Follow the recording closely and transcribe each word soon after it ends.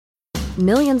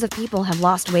Millions of people have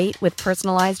lost weight with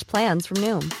personalized plans from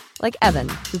Noom. Like Evan,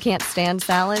 who can't stand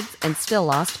salads and still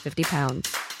lost 50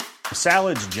 pounds.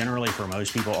 Salads generally for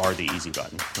most people are the easy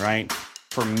button, right?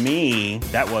 For me,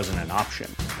 that wasn't an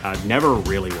option. I never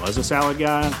really was a salad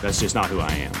guy. That's just not who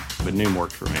I am. But Noom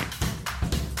worked for me.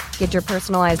 Get your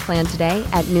personalized plan today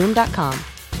at Noom.com.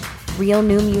 Real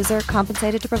Noom user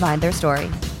compensated to provide their story.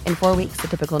 In 4 weeks, the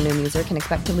typical Noom user can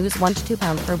expect to lose 1 to 2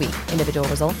 pounds per week. Individual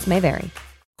results may vary.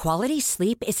 Quality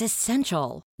sleep is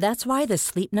essential. That's why the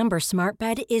Sleep Number Smart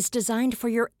Bed is designed for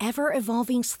your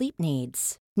ever-evolving sleep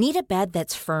needs. Need a bed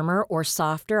that's firmer or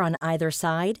softer on either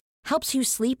side? Helps you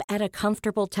sleep at a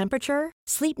comfortable temperature?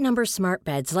 Sleep Number Smart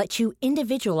Beds let you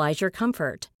individualize your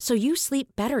comfort, so you sleep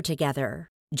better together.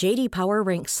 J.D. Power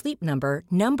ranks Sleep Number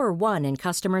number 1 in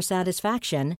customer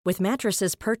satisfaction with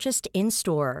mattresses purchased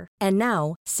in-store. And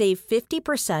now, save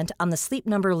 50% on the Sleep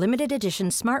Number Limited Edition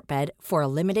Smart Bed for a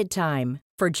limited time.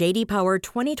 For J.D. Power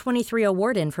 2023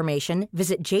 award information,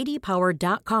 visit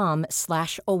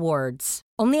jdpower.com/awards.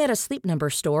 Only at a Sleep Number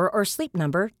store or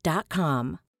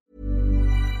sleepnumber.com.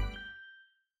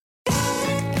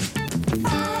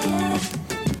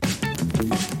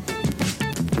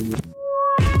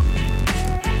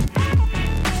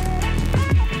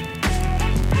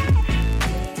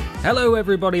 Hello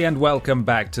everybody and welcome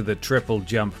back to the Triple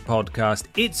Jump podcast.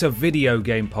 It's a video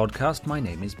game podcast. My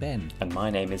name is Ben. And my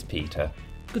name is Peter.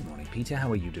 Good morning, Peter.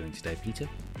 How are you doing today, Peter?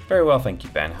 Very well, thank you,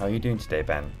 Ben. How are you doing today,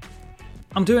 Ben?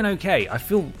 I'm doing okay. I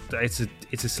feel it's a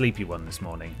sleepy one this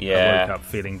morning. Yeah. I woke up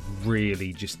feeling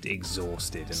really just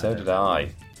exhausted. And So did I.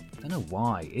 I don't know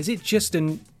why. Is it just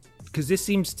because it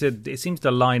seems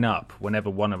to line up whenever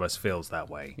one of us feels that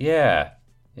way. Yeah.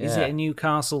 Is it a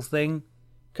Newcastle thing?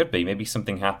 Could be. Maybe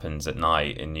something happens at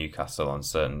night in Newcastle on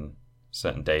certain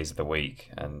days of the week.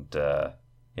 And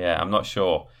I'm not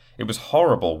sure. It was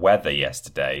horrible weather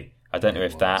yesterday. I don't know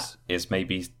if that is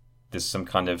maybe there's some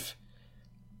kind of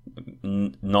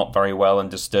not very well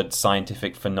understood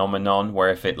scientific phenomenon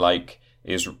where if it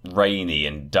is rainy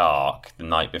and dark the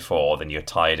night before, then you're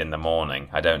tired in the morning.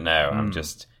 I don't know. I'm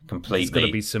just completely... It's got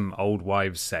to be some old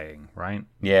wives saying, right?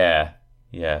 Yeah,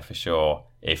 for sure.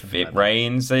 If it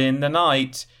rains in the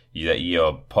night,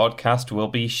 your podcast will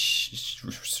be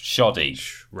shoddy.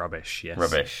 Rubbish, yes.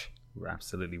 Rubbish.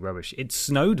 Absolutely rubbish. It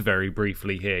snowed very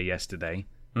briefly here yesterday.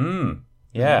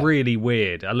 Yeah. Really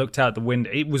weird. I looked out the window.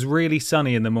 It was really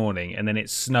sunny in the morning, and then it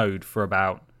snowed for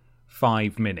about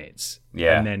 5 minutes.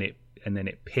 Yeah. And then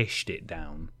it pished it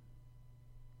down.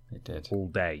 It did. All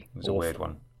day. It was a weird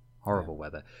one. Horrible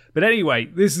weather. But anyway,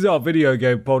 this is our video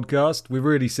game podcast. We've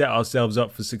really set ourselves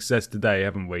up for success today,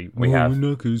 haven't we? We have.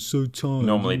 Knuckles, so tired.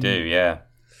 Normally do, yeah.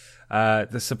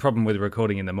 That's the problem with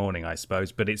recording in the morning, I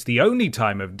suppose, but it's the only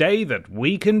time of day that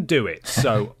we can do it.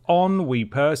 So on we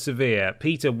persevere.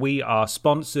 Peter, we are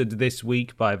sponsored this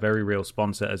week by a very real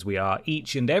sponsor, as we are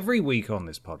each and every week on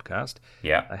this podcast.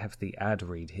 Yeah. I have the ad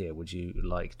read here. Would you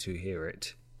like to hear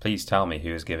it? Please tell me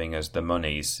who is giving us the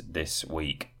monies this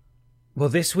week. Well,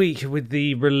 this week, with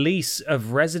the release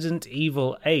of Resident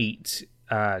Evil 8...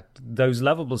 those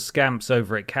lovable scamps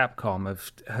over at Capcom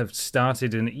have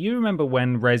started, and you remember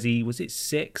when Resi, was it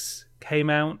 6, came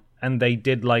out, and they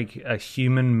did a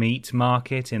human meat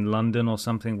market in London or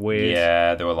something weird?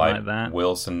 Yeah, there were like that.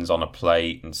 Wilsons on a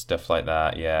plate and stuff like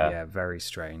that, yeah. Yeah, very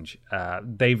strange.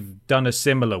 They've done a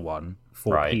similar one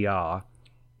for PR.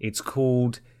 It's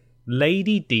called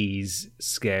Lady D's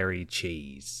Scary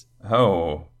Cheese.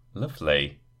 Oh,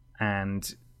 lovely.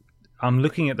 And... I'm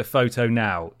looking at the photo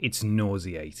now. It's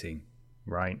nauseating,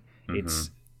 right?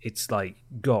 Mm-hmm. It's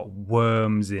got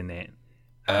worms in it.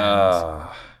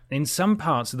 In some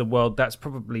parts of the world, that's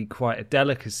probably quite a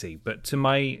delicacy. But to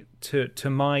my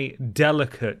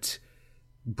delicate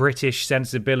British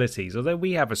sensibilities, although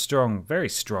we have a very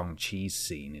strong cheese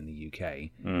scene in the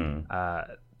UK,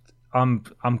 I'm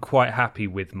quite happy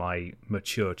with my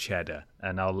mature cheddar,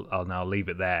 and I'll now leave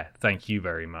it there. Thank you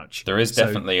very much. There is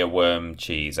definitely a worm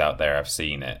cheese out there. I've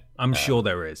seen it. I'm sure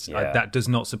there is. Yeah. That does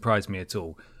not surprise me at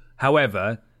all.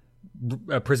 However,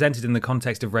 presented in the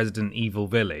context of Resident Evil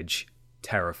Village,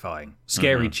 terrifying.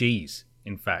 Scary cheese,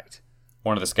 in fact.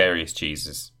 One of the scariest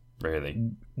cheeses,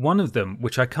 really. One of them,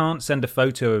 which I can't send a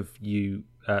photo of you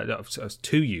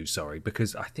to you,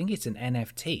 because I think it's an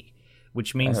NFT.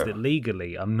 Which means that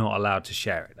legally I'm not allowed to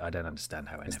share it. I don't understand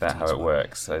how NFTs Is that how it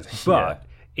works? But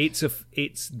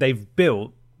they've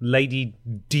built Lady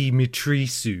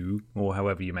Dimitrescu, or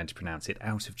however you're meant to pronounce it,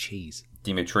 out of cheese.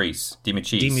 Dimitrescu,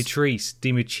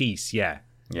 yeah.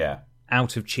 Yeah.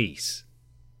 Out of cheese.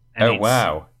 And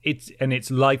wow.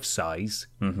 It's life size.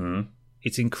 Mm-hmm.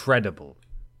 It's incredible.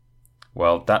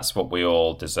 Well, that's what we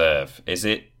all deserve. Is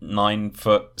it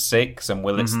 9'6", and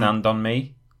will it stand on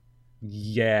me?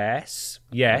 Yes,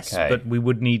 okay. But we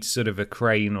would need sort of a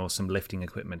crane or some lifting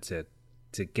equipment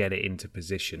to get it into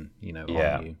position,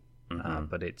 on you.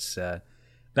 But it's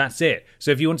that's it.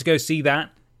 So if you want to go see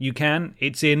that, you can.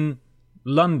 It's in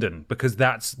London, because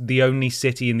that's the only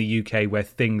city in the UK where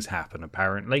things happen,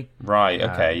 apparently. Right,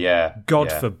 okay,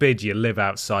 God forbid you live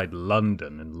outside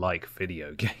London and like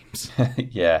video games.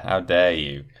 Yeah, how dare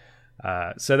you.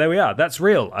 So there we are. That's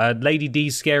real. Lady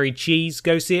D's Scary Cheese.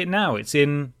 Go see it now. It's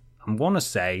in, I want to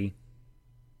say,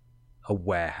 a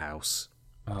warehouse.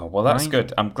 Oh, well, that's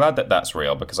good. I'm glad that that's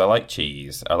real, because I like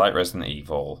cheese. I like Resident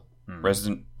Evil,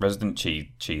 Resident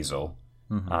Cheezel,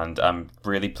 and I'm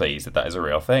really pleased that is a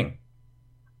real thing.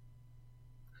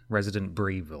 Resident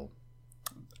Breville.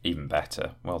 Even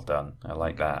better. Well done. I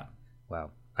like that.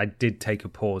 Well, I did take a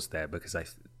pause there because I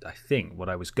think what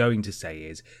I was going to say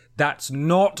is that's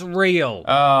not real.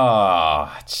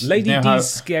 Lady D's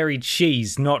Scary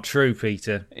Cheese, not true,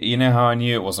 Peter. You know how I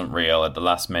knew it wasn't real at the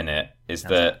last minute is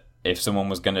that if someone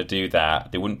was going to do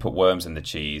that, they wouldn't put worms in the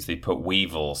cheese. They'd put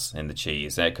weevils in the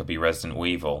cheese. Then it could be Resident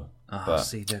Weevil.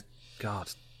 See,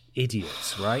 God,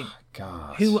 idiots, right?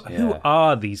 God, who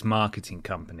are these marketing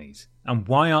companies, and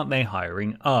why aren't they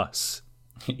hiring us?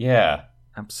 Yeah.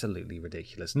 Absolutely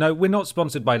ridiculous. No, we're not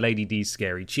sponsored by Lady D's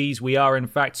Scary Cheese. We are, in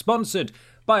fact, sponsored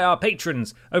by our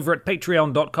patrons over at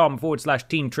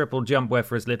patreon.com/Team Triple Jump, where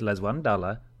for as little as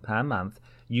 $1 per month,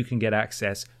 you can get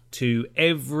access to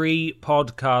every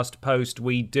podcast post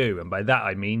we do. And by that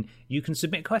I mean you can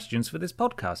submit questions for this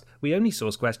podcast. We only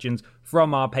source questions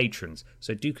from our patrons.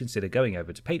 So do consider going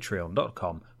over to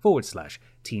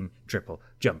patreon.com/Team Triple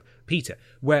Jump. Peter,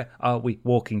 where are we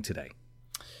walking today?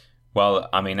 Well,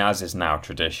 I mean, as is now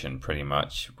tradition, pretty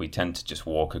much, we tend to just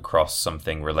walk across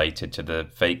something related to the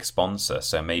fake sponsor.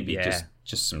 So maybe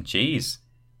just some cheese.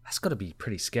 That's got to be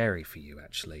pretty scary for you,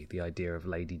 actually, the idea of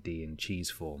Lady D in cheese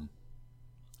form.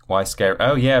 Why scary?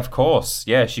 Oh, yeah, of course.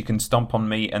 Yeah, she can stomp on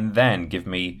me and then give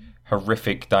me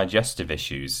horrific digestive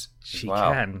issues. She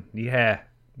can, yeah.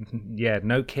 Yeah,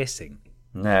 no kissing.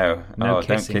 No kissing,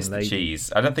 don't kiss lady. The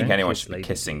cheese. I don't think anyone should be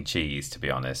kissing cheese, to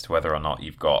be honest, whether or not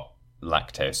you've got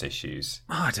lactose issues.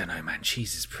 Oh, I don't know, man.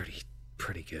 Cheese is pretty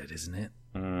good, isn't it?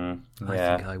 Yeah.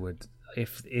 I think I would...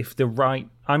 If the right...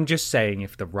 I'm just saying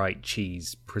if the right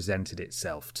cheese presented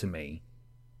itself to me,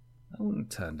 I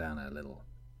wouldn't turn down a little...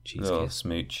 cheese little kiss.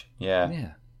 Smooch, yeah.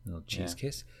 Yeah, a little cheese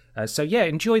kiss. So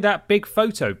enjoy that big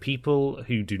photo, people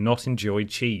who do not enjoy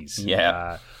cheese.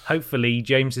 Yeah. Hopefully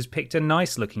James has picked a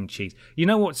nice looking cheese. You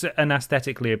know what's an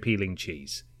aesthetically appealing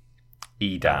cheese?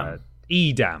 Edam.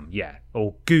 Edam, yeah.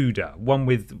 Or Gouda, one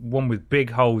with big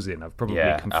holes in. I've probably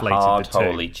conflated a hard, the two.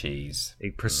 holy cheese.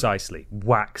 Precisely.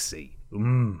 Waxy.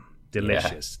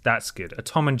 Delicious. Yeah. That's good. A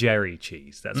Tom and Jerry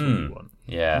cheese. That's what you want.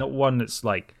 Yeah. Not one that's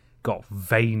like got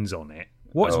veins on it.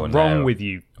 What's wrong with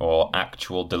you? Or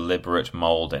actual deliberate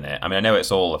mould in it. I mean, I know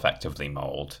it's all effectively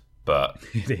mould, but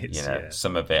it is,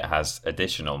 some of it has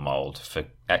additional mould for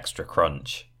extra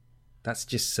crunch. That's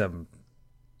just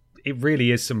it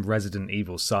really is some Resident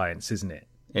Evil science, isn't it?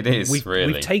 It is,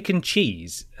 really. We've taken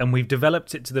cheese and we've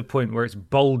developed it to the point where it's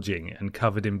bulging and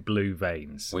covered in blue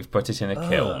veins. We've put it in a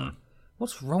kiln.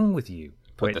 What's wrong with you?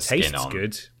 Put the skin on. It tastes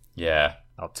good. Yeah.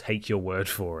 I'll take your word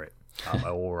for it.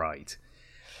 All right.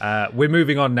 We're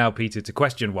moving on now, Peter, to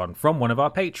question 1 from one of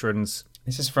our patrons.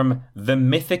 This is from the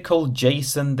mythical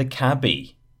Jason the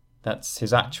Cabbie. That's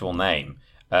his actual name.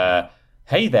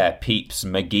 Hey there, peeps,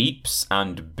 McGeeps,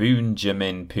 and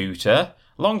Boonjamin Pooter.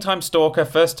 Long-time stalker,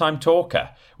 first-time talker.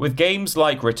 With games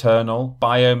like Returnal,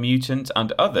 Biomutant,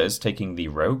 and others taking the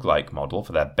roguelike model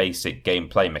for their basic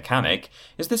gameplay mechanic,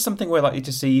 is this something we're likely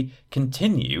to see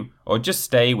continue, or just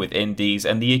stay with indies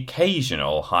and the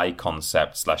occasional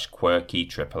high-concept / quirky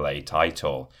AAA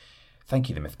title? Thank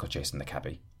you, the mythical Jason the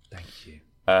Cabbie. Thank you.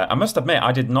 I must admit,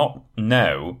 I did not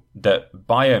know that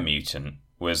Biomutant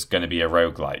was going to be a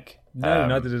roguelike. No,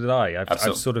 neither did I.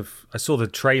 I saw the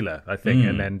trailer, I think,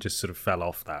 and then just sort of fell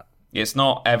off that. It's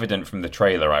not evident from the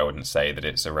trailer, I wouldn't say, that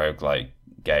it's a roguelike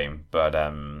game. But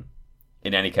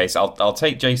in any case, I'll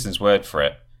take Jason's word for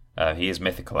it. He is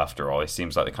mythical after all. He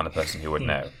seems like the kind of person who would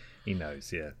know. He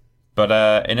knows, yeah.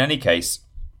 But in any case,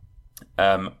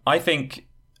 I think...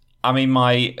 I mean,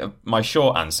 my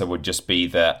short answer would just be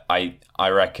that I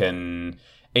reckon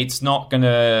it's not going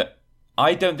to...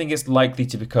 I don't think it's likely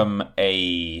to become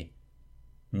a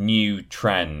new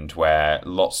trend where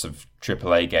lots of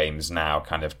AAA games now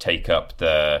kind of take up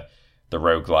the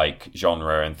roguelike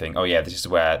genre and think, oh yeah, this is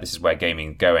where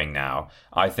gaming is going now.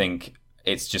 I think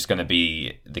it's just going to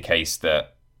be the case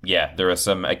that, yeah, there are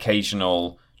some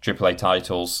occasional AAA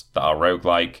titles that are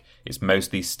roguelike. It's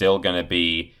mostly still going to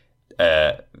be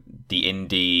the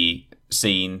indie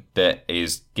scene that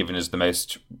is giving us the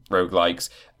most roguelikes.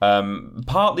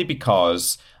 Partly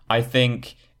because I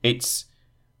think it's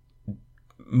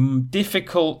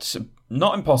difficult,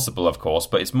 not impossible, of course,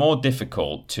 but it's more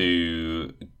difficult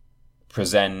to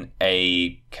present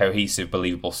a cohesive,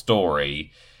 believable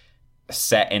story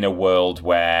set in a world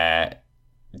where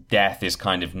death is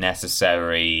kind of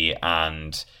necessary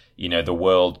and, you know, the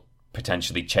world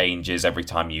potentially changes every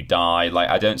time you die. Like,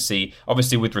 I don't see,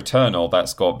 obviously with Returnal,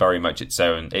 that's got very much its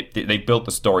own, they built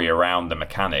the story around the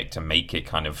mechanic to make it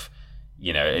kind of,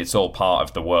 you know, it's all part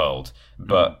of the world.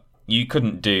 But you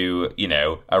couldn't do, you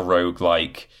know, a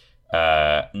roguelike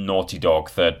Naughty Dog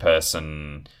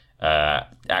third-person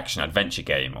action-adventure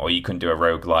game, or you couldn't do a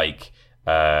roguelike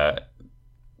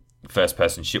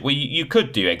first-person shoot. Well, you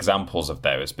could do examples of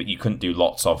those, but you couldn't do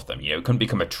lots of them. You know, it couldn't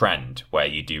become a trend where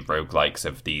you do roguelikes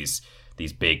of these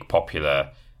big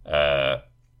popular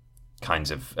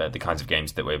kinds of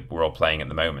games that we're all playing at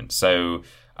the moment. So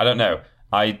I don't know.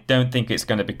 I don't think it's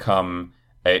going to become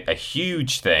a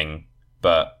huge thing,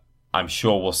 but I'm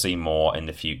sure we'll see more in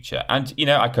the future. And, you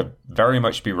know, I could very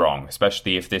much be wrong,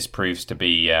 especially if this proves to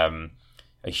be a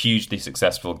hugely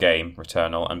successful game,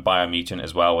 Returnal, and Biomutant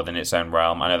as well within its own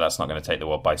realm. I know that's not going to take the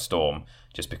world by storm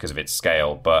just because of its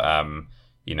scale, but,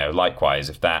 you know, likewise,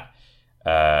 if that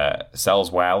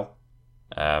sells well,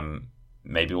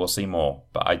 maybe we'll see more.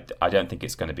 But I don't think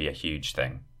it's going to be a huge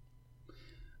thing.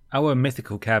 Our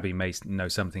mythical cabbie may know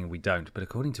something we don't, but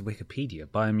according to Wikipedia,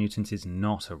 Biomutant is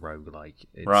not a roguelike.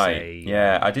 It's right.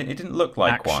 Yeah, it didn't look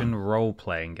like action one.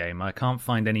 role-playing game. I can't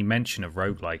find any mention of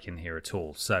roguelike in here at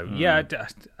all. So, yeah,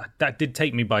 that did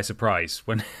take me by surprise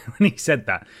when he said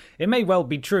that. It may well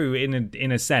be true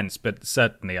in a sense, but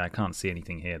certainly I can't see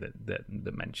anything here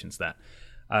that mentions that.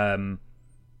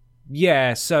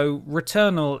 Yeah, so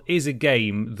Returnal is a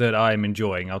game that I'm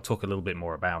enjoying. I'll talk a little bit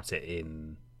more about it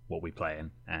in what we play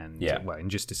in, and well, in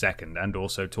just a second, and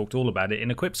also talked all about it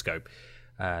in a Quipscope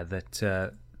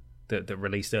that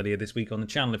released earlier this week on the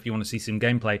channel if you want to see some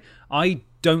gameplay. I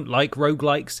don't like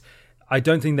roguelikes. I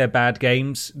don't think they're bad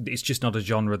games. It's just not a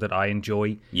genre that I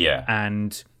enjoy. Yeah.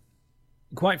 And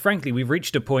quite frankly, we've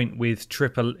reached a point with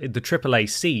the AAA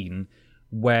scene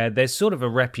where there's sort of a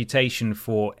reputation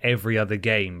for every other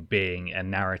game being a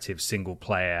narrative,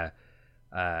 single-player,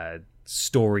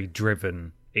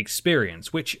 story-driven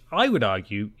experience, which I would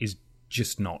argue is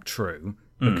just not true,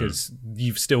 because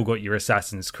you've still got your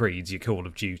Assassin's Creeds, your Call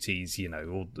of Duties, you know,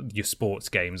 all your sports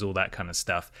games, all that kind of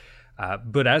stuff.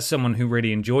 But as someone who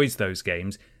really enjoys those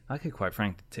games, I could quite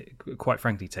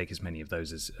frankly take as many of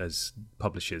those as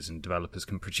publishers and developers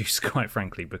can produce, quite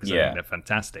frankly, because I think they're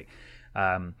fantastic.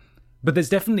 But there's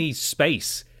definitely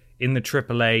space in the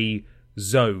AAA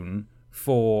zone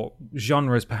for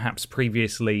genres perhaps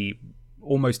previously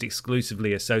almost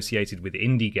exclusively associated with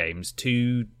indie games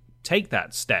to take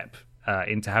that step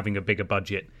into having a bigger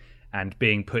budget and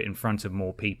being put in front of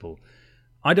more people.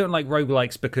 I don't like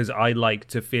roguelikes because I like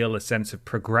to feel a sense of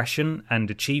progression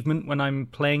and achievement when I'm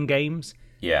playing games.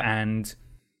 Yeah. And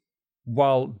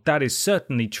while that is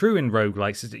certainly true in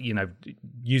roguelikes, you know,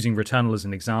 using Returnal as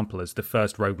an example, as the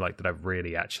first roguelike that I've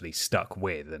really actually stuck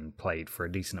with and played for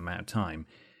a decent amount of time,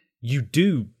 you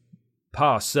do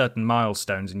pass certain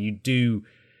milestones and you do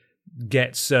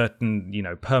get certain, you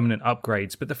know, permanent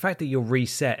upgrades, but the fact that you're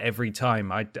reset every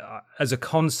time, as a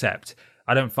concept,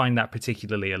 I don't find that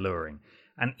particularly alluring.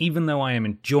 And even though I am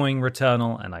enjoying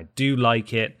Returnal and I do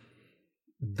like it,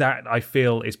 that I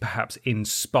feel is perhaps in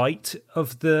spite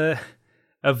of the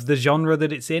genre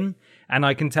that it's in. And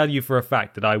I can tell you for a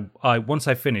fact that I once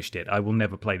I finished it, I will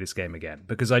never play this game again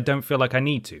because I don't feel like I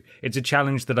need to. It's a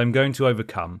challenge that I'm going to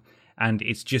overcome, and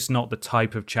it's just not the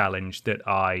type of challenge that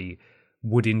I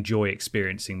would enjoy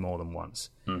experiencing more than once.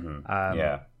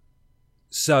 Yeah.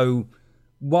 So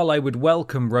while I would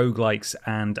welcome roguelikes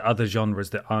and other genres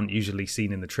that aren't usually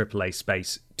seen in the AAA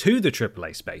space to the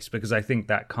AAA space, because I think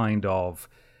that kind of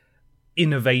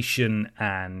innovation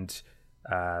and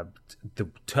the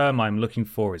term I'm looking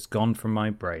for is gone from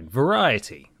my brain.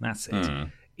 Variety, that's it,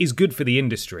 is good for the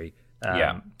industry.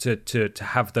 To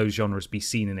have those genres be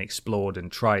seen and explored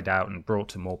and tried out and brought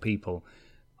to more people.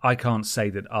 I can't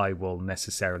say that I will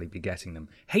necessarily be getting them.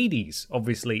 Hades,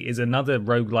 obviously, is another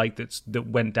roguelike that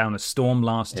went down a storm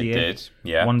last year. It did,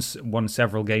 yeah. Won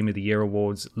several Game of the Year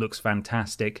awards, looks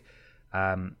fantastic.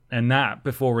 And that,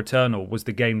 before Returnal, was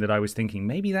the game that I was thinking,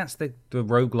 maybe that's the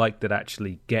roguelike that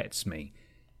actually gets me.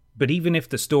 But even if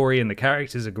the story and the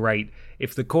characters are great,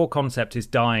 if the core concept is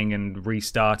dying and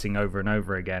restarting over and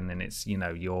over again, and it's, you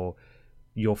know, you're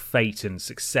your fate and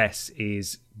success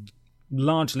is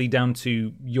largely down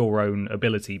to your own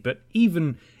ability, but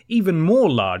even more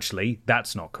largely,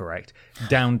 that's not correct,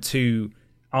 down to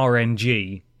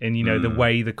RNG and, the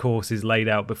way the course is laid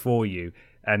out before you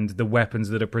and the weapons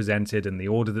that are presented and the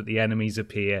order that the enemies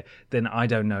appear, then I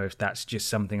don't know if that's just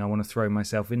something I want to throw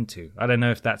myself into. I don't know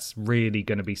if that's really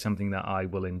going to be something that I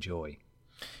will enjoy.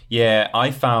 Yeah,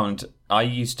 I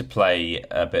used to play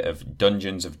a bit of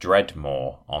Dungeons of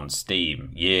Dreadmore on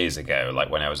Steam years ago, like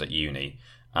when I was at uni,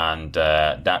 and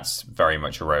that's very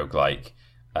much a roguelike,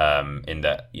 in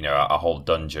that, a whole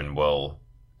dungeon will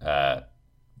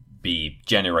be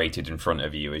generated in front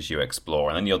of you as you explore,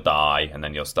 and then you'll die, and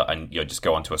then you'll start, and you'll just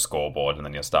go onto a scoreboard, and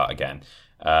then you'll start again.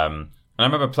 And I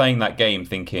remember playing that game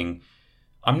thinking,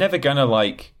 I'm never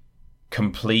gonna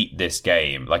complete this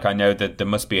game. I know that there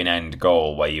must be an end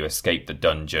goal where you escape the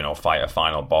dungeon or fight a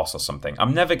final boss or something.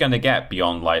 I'm never gonna get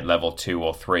beyond level 2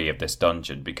 or 3 of this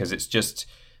dungeon because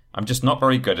I'm just not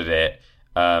very good at it.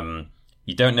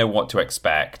 You don't know what to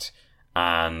expect,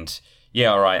 and yeah,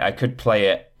 all right, I could play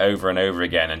it over and over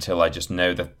again until I just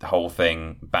know the whole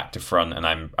thing back to front and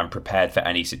I'm prepared for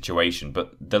any situation.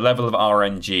 But the level of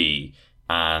RNG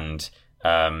and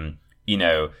the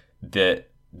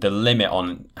limit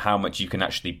on how much you can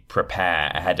actually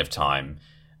prepare ahead of time,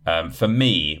 for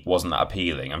me, wasn't that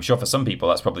appealing. I'm sure for some people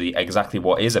that's probably exactly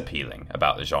what is appealing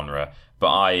about the genre.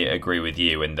 But I agree with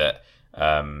you in that,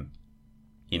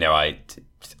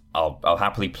 I'll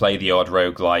happily play the odd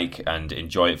roguelike and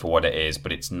enjoy it for what it is,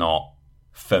 but it's not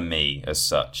for me as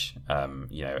such,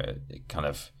 kind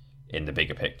of in the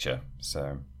bigger picture.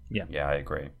 So, yeah, I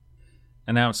agree.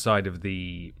 And outside of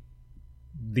the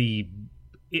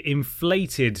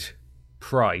inflated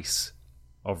price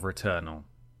of Returnal,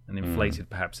 and inflated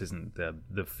perhaps isn't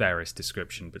the fairest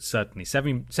description, but certainly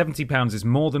 £70 is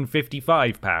more than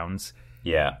 £55.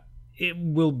 Yeah.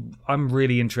 I'm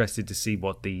really interested to see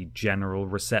what the general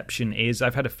reception is.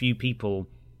 I've had a few people,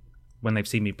 when they've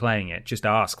seen me playing it, just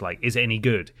ask, is it any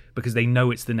good? Because they know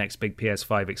it's the next big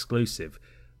PS5 exclusive.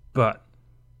 But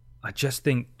I just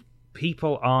think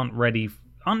people aren't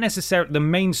necessarily, the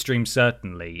mainstream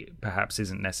certainly perhaps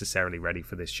isn't necessarily ready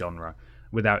for this genre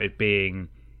without it being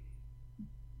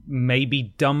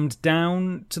maybe dumbed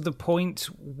down to the point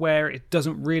where it's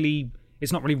not really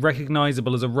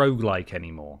recognizable as a roguelike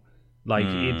anymore.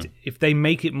 If they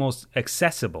make it more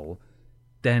accessible,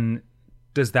 then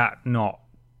does that not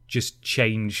just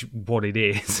change what it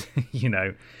is,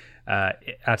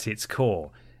 at its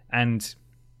core? And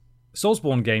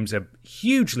Soulsborne games are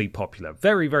hugely popular,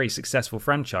 very, very successful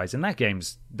franchise, and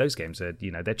those games are,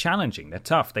 they're challenging, they're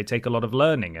tough, they take a lot of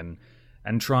learning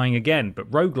and trying again. But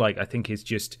roguelike, I think, is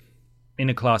just in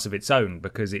a class of its own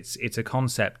because it's a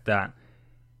concept that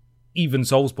even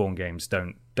Soulsborne games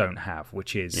don't have,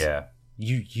 which is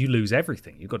you lose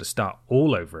everything. You've got to start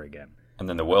all over again. And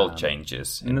then the world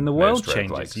changes. And then the world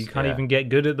changes. You can't even get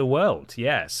good at the world.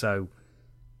 Yeah, so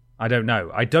I don't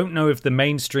know. I don't know if the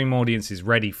mainstream audience is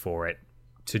ready for it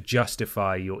to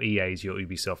justify your EAs, your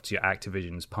Ubisofts, your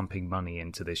Activisions pumping money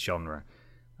into this genre.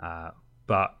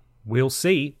 But we'll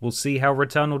see. We'll see how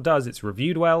Returnal does. It's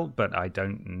reviewed well, but I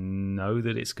don't know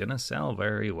that it's going to sell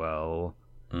very well.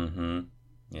 Mm-hmm.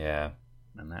 Yeah.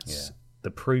 And that's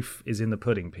the proof is in the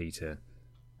pudding, Peter.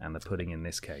 And the pudding in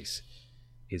this case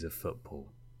is a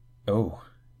football. Oh,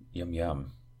 yum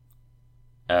yum.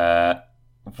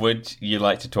 Would you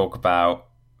like to talk about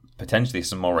potentially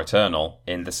some more Returnal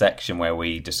in the section where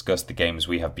we discuss the games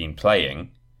we have been playing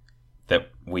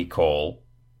that we call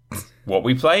What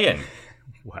We Play In?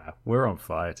 Wow, we're on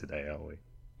fire today, aren't we?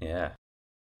 Yeah.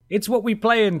 It's What We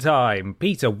Play In time.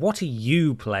 Peter, what are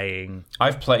you playing?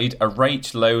 I've played a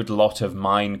rate load lot of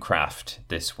Minecraft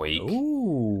this week.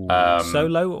 Ooh,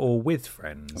 solo or with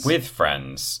friends? With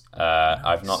friends. Nice.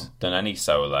 I've not done any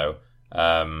solo.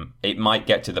 It might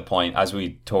get to the point, as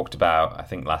we talked about, I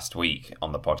think last week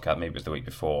on the podcast, maybe it was the week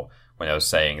before, when I was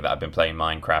saying that I've been playing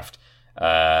Minecraft.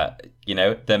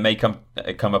 There may come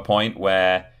a point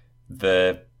where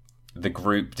the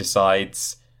group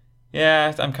decides,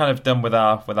 yeah, I'm kind of done with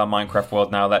our Minecraft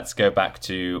world now. Let's go back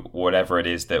to whatever it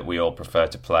is that we all prefer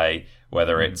to play,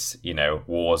 whether it's,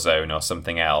 Warzone or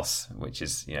something else, which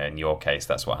is, in your case,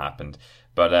 that's what happened.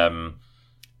 But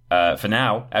for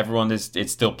now, everyone is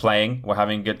still playing. We're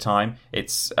having a good time.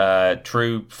 It's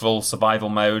true full survival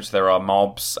mode. There are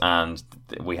mobs, and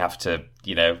we have to,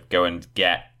 go and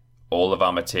get all of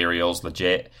our materials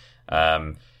legit.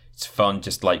 It's fun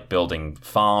just like building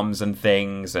farms and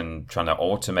things and trying to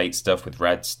automate stuff with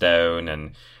redstone.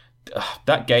 And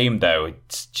that game, though,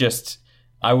 it's just,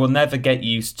 I will never get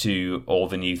used to all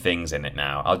the new things in it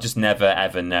now. I'll just never,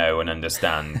 ever know and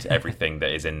understand everything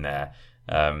that is in there.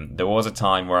 There was a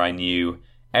time where I knew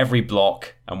every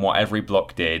block and what every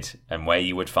block did and where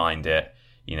you would find it,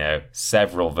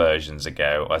 several versions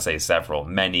ago. I say several,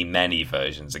 many, many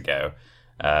versions ago.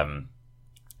 And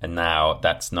now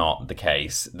that's not the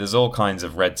case. There's all kinds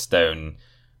of redstone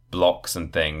blocks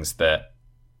and things that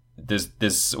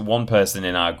there's one person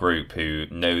in our group who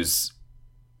knows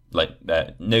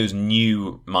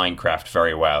new Minecraft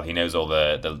very well. He knows all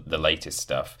the latest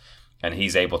stuff, and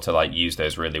he's able to use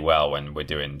those really well when we're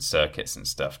doing circuits and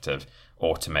stuff to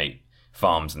automate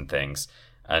farms and things.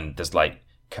 And there's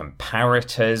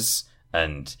comparators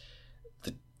and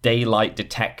the daylight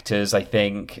detectors, I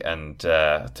think, and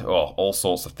all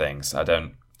sorts of things. I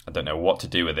don't know what to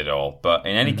do with it all, but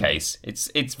in any case,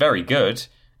 it's very good,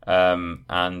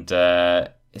 and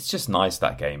it's just nice,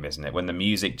 that game, isn't it? When the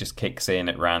music just kicks in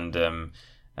at random,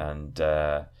 and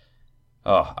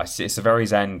it's a very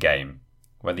zen game.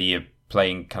 Whether you're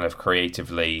playing kind of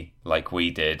creatively like we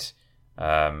did.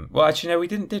 Well, actually, no, we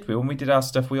didn't, did we? When we did our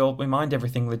stuff, we mined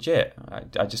everything legit.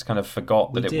 I just kind of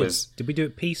forgot that it was. Did we do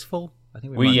it peaceful? I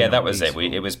think that was peaceful.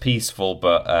 It was peaceful,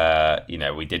 but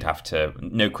we did have to.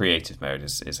 No creative mode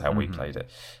is how we played it.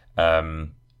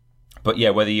 But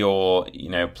yeah, whether you're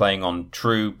playing on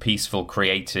true peaceful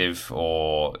creative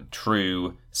or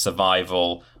true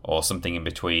survival or something in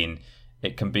between,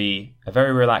 it can be a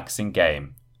very relaxing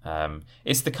game.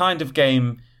 It's the kind of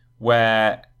game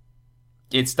where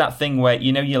it's that thing where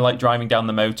you're driving down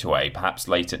the motorway, perhaps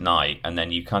late at night, and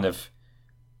then you kind of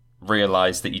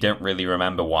realize that you don't really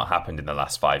remember what happened in the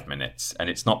last 5 minutes, and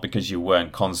it's not because you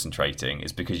weren't concentrating,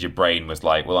 it's because your brain was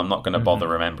like, well, I'm not going to bother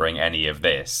remembering any of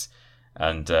this.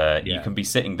 And you can be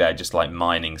sitting there just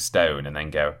mining stone and then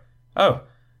go, oh,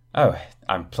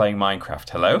 I'm playing Minecraft.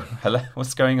 Hello,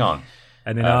 what's going on?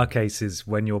 And in our cases,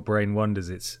 when your brain wanders,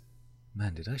 it's,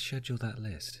 man, did I schedule that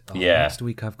list? Oh, yeah. Next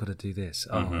week I've got to do this.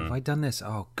 Oh, have I done this?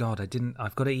 Oh God, I didn't.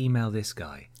 I've got to email this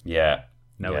guy. Yeah.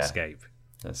 No escape.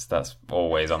 That's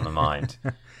always on the mind.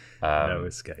 No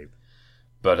escape.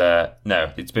 But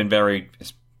no, it's been very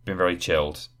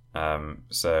chilled.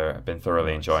 So I've been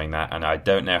thoroughly enjoying that, and I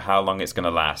don't know how long it's going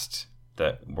to last.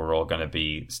 That we're all going to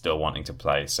be still wanting to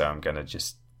play. So I'm going to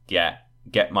just get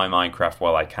my Minecraft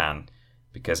while I can,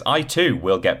 because I too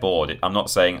will get bored. I'm not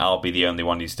saying I'll be the only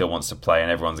one who still wants to play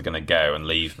and everyone's going to go and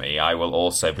leave me. I will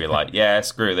also be like, yeah,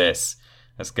 screw this.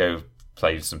 Let's go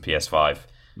play some PS5.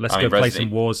 Let's go play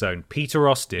some Warzone. Peter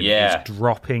Austin is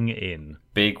dropping in.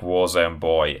 Big Warzone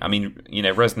boy. I mean,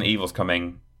 Resident Evil's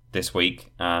coming this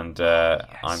week, and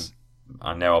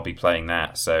I know I'll be playing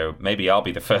that, so maybe I'll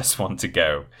be the first one to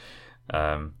go.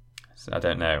 So I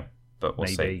don't know, but we'll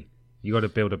see. You got to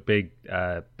build a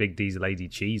big D's Lady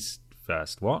Cheese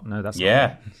first. What? No, that's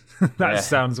not that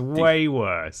sounds way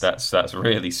worse. That's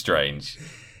really strange.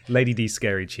 Lady D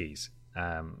Scary Cheese.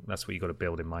 That's what you got to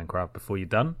build in Minecraft before you're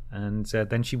done, and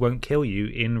then she won't kill you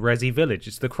in Resi Village.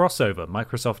 It's the crossover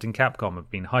Microsoft and Capcom have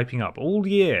been hyping up all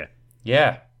year.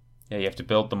 Yeah, you have to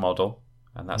build the model,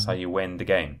 and that's how you win the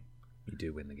game. You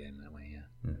do win the game that way,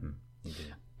 yeah. You do.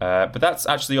 But that's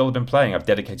actually all I've been playing. I've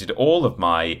dedicated all of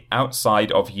my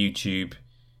outside of YouTube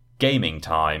gaming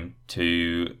time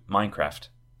to Minecraft.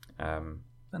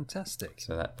 Fantastic.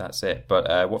 So that's it.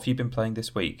 But what have you been playing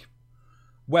this week?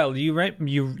 Well, you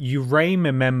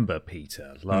remember,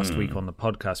 Peter, last week on the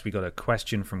podcast we got a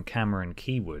question from Cameron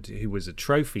Keywood, who was a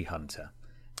trophy hunter,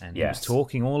 and he was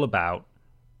talking all about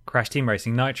Crash Team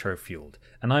Racing Nitro Fueled,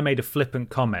 and I made a flippant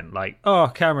comment like, oh,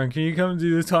 Cameron, can you come and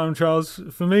do the time trials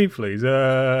for me, please?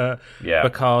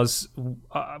 Because,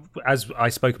 as I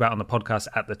spoke about on the podcast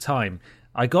at the time,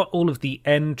 I got all of the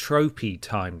N-Tropy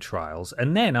time trials,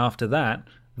 and then after that,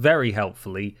 very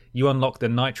helpfully, you unlock the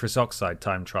nitrous oxide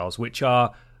time trials, which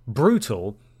are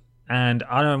brutal, and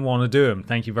I don't want to do them,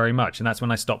 thank you very much. And that's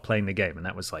when I stopped playing the game, and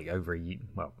that was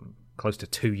close to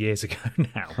 2 years ago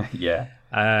now. Yeah.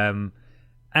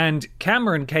 And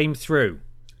Cameron came through.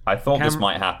 I thought this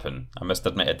might happen. I must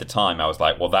admit, at the time, I was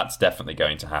like, well, that's definitely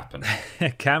going to happen.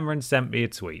 Cameron sent me a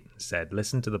tweet and said,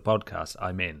 listen to the podcast,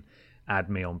 I'm in. Add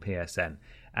me on PSN.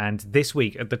 And this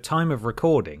week, at the time of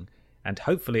recording, and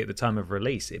hopefully at the time of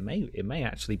release, it may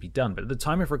actually be done, but at the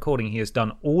time of recording, he has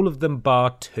done all of them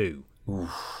bar 2. Oof, wow.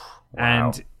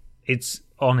 And it's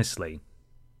honestly,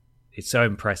 it's so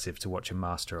impressive to watch a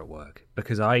master at work,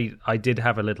 because I did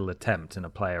have a little attempt and a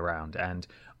play around, and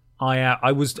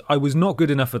I was not good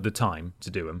enough at the time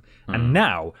to do them, and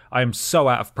now I am so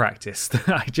out of practice that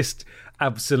I just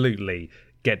absolutely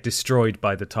get destroyed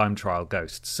by the time trial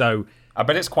ghost. So I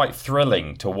bet it's quite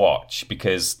thrilling to watch,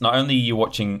 because not only are you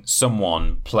watching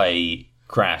someone play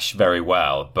Crash very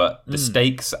well, but the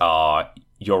stakes are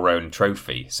your own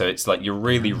trophy. So it's like you're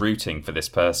really rooting for this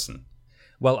person.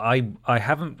 Well,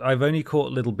 I've only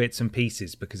caught little bits and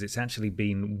pieces because it's actually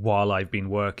been while I've been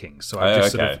working. So I've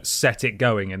just sort of set it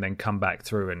going and then come back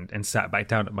through and sat back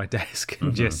down at my desk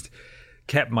and just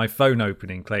kept my phone open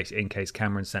in case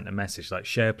Cameron sent a message like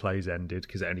share plays ended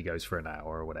because it only goes for an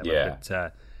hour or whatever. Yeah.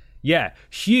 But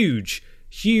huge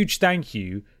thank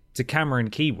you to Cameron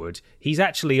Keywood. He's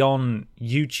actually on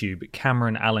YouTube,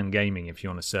 Cameron Allen Gaming, if you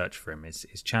want to search for him. His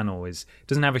channel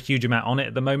doesn't have a huge amount on it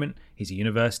at the moment. He's a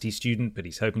university student, but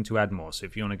he's hoping to add more. So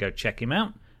if you want to go check him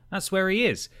out, that's where he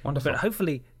is. Wonderful. But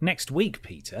hopefully next week,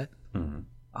 Peter,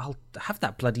 I'll have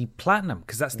that bloody platinum,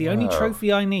 because that's the only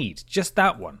trophy I need. Just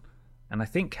that one. And I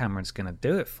think Cameron's going to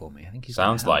do it for me. I think he's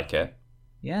Sounds like it.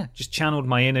 Yeah, just channeled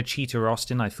my inner Cheetah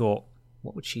Austin. I thought,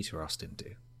 what would Cheetah Austin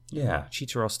do? Yeah.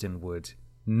 Cheetah Austin would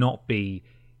not be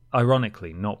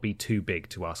too big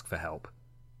to ask for help.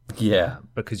 Yeah.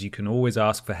 Because you can always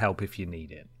ask for help if you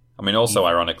need it. I mean, also,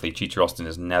 ironically, Cheetah Austin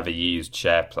has never used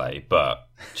SharePlay, but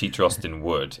Cheetah Austin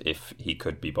would if he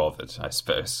could be bothered, I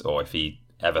suppose, or if he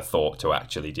ever thought to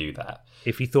actually do that.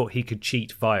 If he thought he could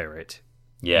cheat via it,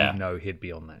 yeah, you know he'd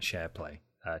be on that SharePlay.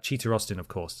 Cheetah Austin, of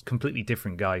course, completely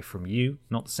different guy from you,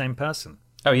 not the same person.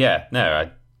 Oh, yeah. No,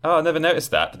 I never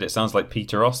noticed that it sounds like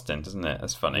Peter Austin, doesn't it?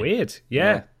 That's funny. Weird.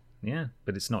 Yeah,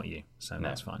 but it's not you, so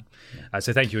that's fine.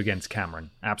 So thank you again to Cameron.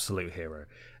 Absolute hero.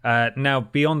 Now,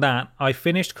 beyond that, I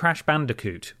finished Crash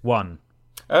Bandicoot 1.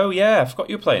 Oh, yeah. I forgot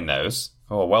you were playing those.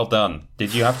 Oh, well done.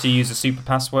 Did you have to use a super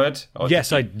password?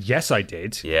 Yes, I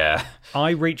did. Yeah.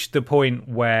 I reached the point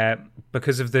where,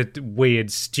 because of the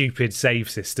weird, stupid save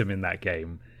system in that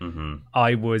game,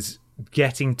 I was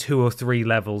getting 2 or 3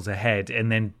 levels ahead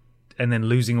and then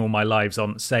losing all my lives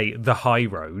on, say, the high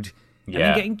road, and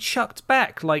then getting chucked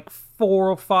back like 4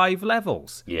 or 5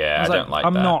 levels. Yeah, I don't like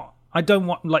that. I don't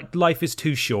want, like, life is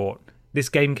too short. This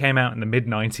game came out in the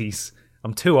mid-90s.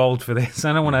 I'm too old for this.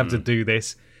 I don't want to have to do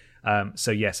this.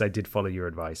 So yes, I did follow your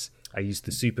advice. I used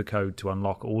the super code to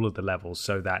unlock all of the levels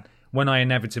so that when I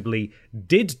inevitably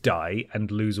did die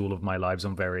and lose all of my lives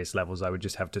on various levels, I would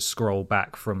just have to scroll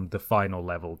back from the final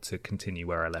level to continue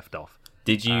where I left off.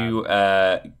 Did you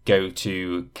go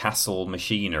to Castle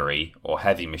Machinery or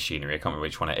Heavy Machinery, I can't remember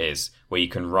which one it is, where you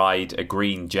can ride a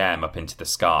green gem up into the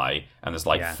sky and there's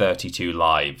like 32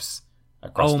 lives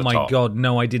across the top? Oh my god,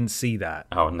 no, I didn't see that.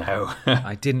 Oh no.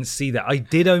 I didn't see that. I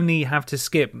did only have to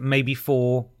skip maybe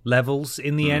 4 levels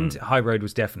in the end. High Road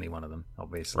was definitely one of them,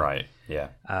 obviously. Right, yeah.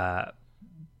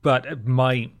 But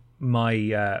my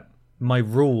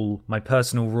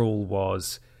personal rule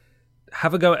was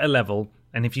have a go at a level,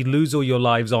 and if you lose all your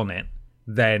lives on it,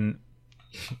 then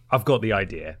I've got the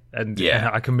idea, and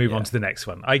I can move on to the next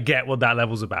one. I get what that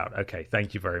level's about. Okay,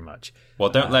 thank you very much. Well,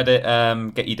 don't let it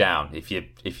get you down. If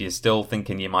you're still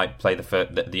thinking you might play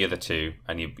the other 2,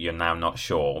 and you're now not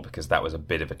sure because that was a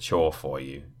bit of a chore for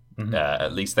you,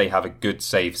 at least they have a good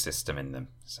save system in them.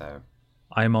 So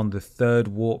I'm on the 3rd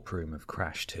warp room of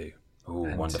Crash 2.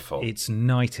 Ooh, wonderful. It's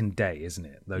night and day, isn't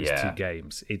it? Those 2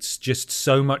 games. It's just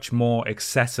so much more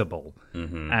accessible,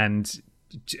 and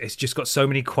it's just got so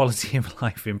many quality of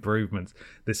life improvements.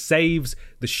 The saves,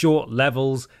 the short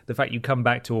levels, the fact you come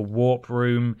back to a warp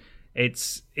room,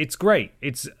 it's great.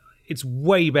 It's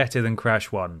way better than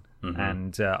Crash 1,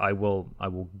 and I will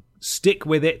stick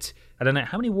with it. I don't know,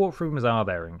 how many warp rooms are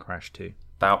there in Crash 2?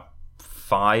 About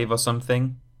 5 or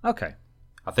something. Okay.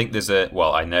 I think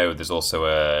I know there's also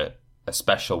a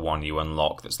special one you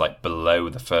unlock that's like below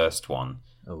the first one.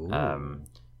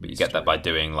 But you get that by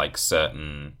doing like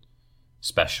certain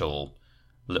special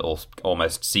little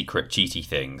almost secret cheaty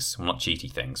things. Well, not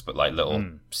cheaty things, but like little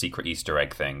secret Easter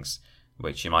egg things,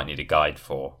 which you might need a guide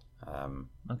for.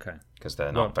 Okay. Because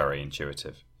they're not very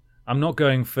intuitive. I'm not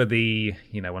going for the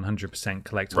 100%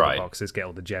 collectible boxes, get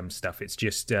all the gem stuff. It's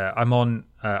just I'm on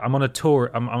a tour.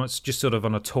 I'm just sort of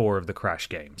on a tour of the Crash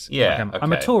games. Yeah, like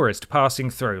I'm a tourist passing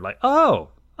through. Like, oh,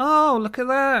 look at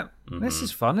that. This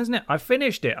is fun, isn't it? I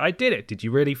finished it. I did it. Did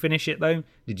you really finish it though?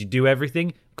 Did you do everything?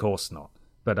 Of course not.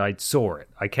 But I saw it.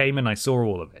 I came and I saw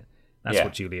all of it. That's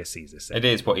what Julius Caesar said. It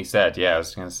is what he said. Yeah, I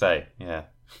was going to say. Yeah.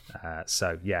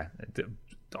 So yeah.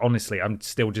 Honestly, I'm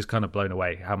still just kind of blown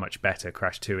away how much better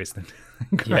Crash 2 is than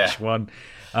Crash 1.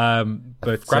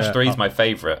 But Crash 3 is my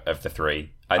favourite of the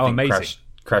 3. I think amazing.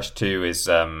 Crash 2 is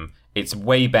it's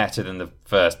way better than the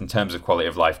first in terms of quality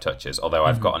of life touches, although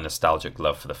I've got a nostalgic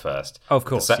love for the first. Of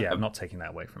course, I'm not taking that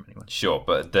away from anyone. Sure,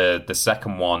 but the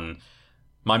second one,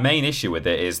 my main issue with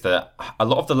it is that a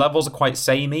lot of the levels are quite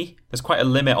samey. There's quite a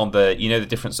limit on the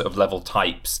different sort of level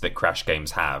types that Crash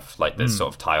games have, like the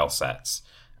sort of tile sets.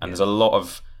 And there's a lot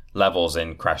of levels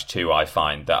in Crash 2, I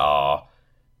find, that are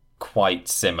quite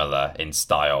similar in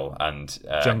style. And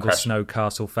Jungle Snow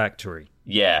Castle Factory.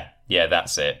 Yeah,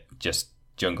 that's it. Just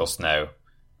Jungle Snow.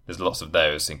 There's lots of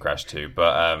those in Crash 2.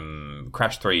 But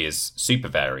Crash 3 is super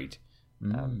varied.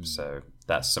 So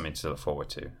that's something to look forward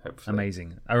to, hopefully.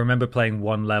 Amazing. I remember playing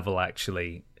one level,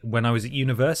 actually, when I was at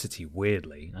university,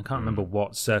 weirdly. I can't remember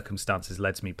what circumstances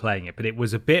led to me playing it, but it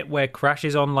was a bit where Crash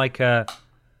is on like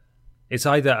it's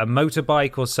either a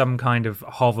motorbike or some kind of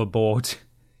hoverboard.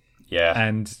 Yeah.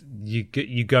 And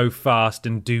you go fast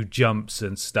and do jumps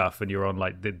and stuff, and you're on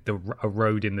like a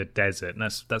road in the desert. And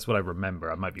that's what I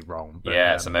remember. I might be wrong. But,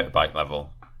 yeah, it's a motorbike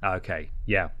level. Okay.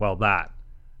 Yeah. Well, that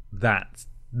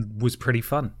was pretty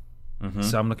fun.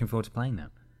 So I'm looking forward to playing that.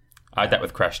 I had that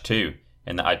with Crash 2,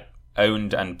 in that I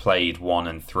owned and played 1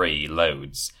 and 3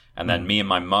 loads, and then me and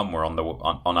my mum were on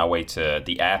our way to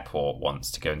the airport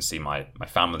once to go and see my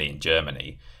family in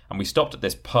Germany, and we stopped at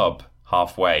this pub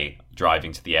halfway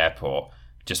driving to the airport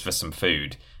just for some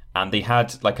food, and they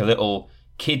had like a little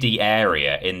kiddie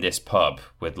area in this pub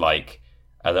with like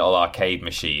a little arcade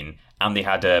machine, and they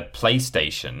had a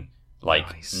PlayStation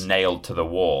nailed to the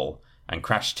wall. And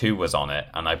Crash 2 was on it,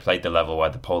 and I played the level where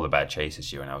the polar bear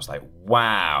chases you, and I was like,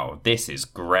 wow, this is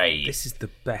great. This is the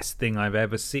best thing I've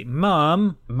ever seen.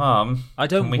 Mum, I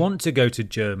don't want to go to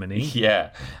Germany.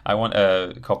 Yeah, I want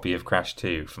a copy of Crash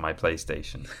 2 for my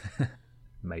PlayStation.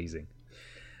 Amazing.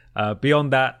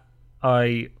 Beyond that,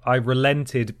 I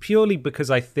relented purely because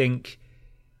I think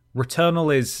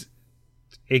Returnal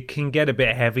it can get a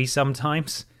bit heavy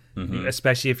sometimes,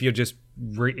 especially if you're just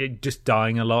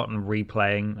dying a lot and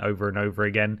replaying over and over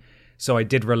again. So I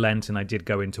did relent, and I did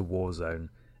go into Warzone,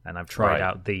 and I've tried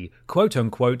out the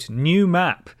quote-unquote new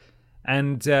map.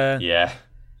 And yeah,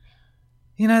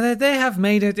 you know, they have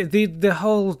made it, the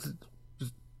whole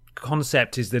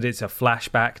concept is that it's a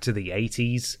flashback to the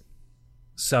 80s.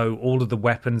 So all of the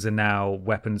weapons are now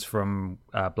weapons from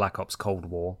Black Ops Cold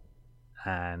War,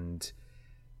 and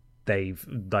they've,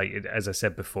 like, as I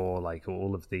said before, like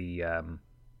all of the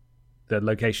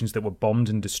locations that were bombed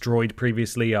and destroyed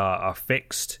previously are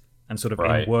fixed and sort of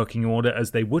in working order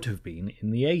as they would have been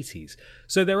in the 80s.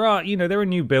 So there are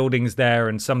new buildings there,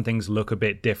 and some things look a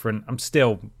bit different. I'm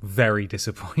still very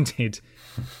disappointed.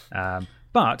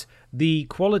 But the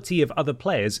quality of other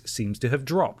players seems to have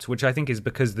dropped, which I think is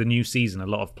because the new season, a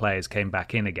lot of players came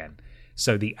back in again.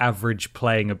 So the average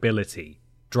playing ability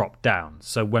dropped down.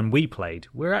 So when we played,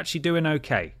 we're actually doing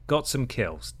okay. Got some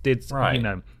kills.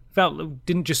 Didn't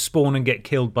just spawn and get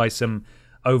killed by some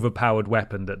overpowered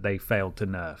weapon that they failed to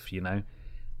nerf, you know?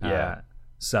 Yeah.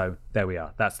 So there we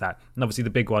are. That's that. And obviously the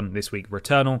big one this week,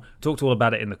 Returnal. Talked all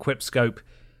about it in the Quip Scope.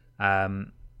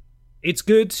 It's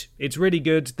good. It's really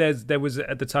good. There was,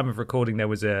 at the time of recording, there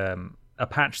was a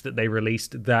patch that they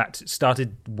released that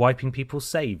started wiping people's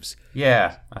saves.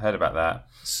 Yeah, I heard about that.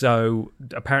 So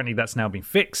apparently that's now been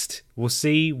fixed. We'll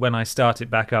see when I start it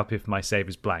back up if my save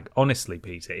is blank. Honestly,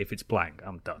 Peter, if it's blank,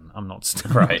 I'm done. I'm not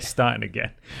starting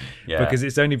again. Yeah. Because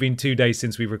it's only been 2 days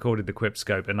since we recorded the Quip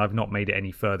Scope, and I've not made it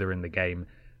any further in the game.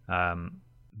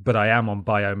 But I am on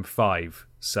Biome 5,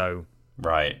 so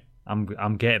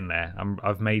I'm getting there.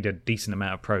 I've made a decent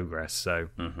amount of progress, so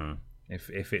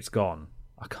if it's gone,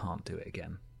 I can't do it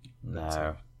again.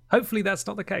 No. Hopefully that's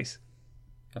not the case.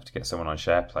 You have to get someone on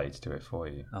SharePlay to do it for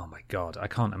you. Oh my god, I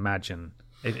can't imagine.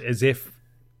 As if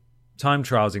time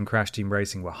trials in Crash Team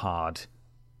Racing were hard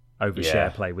over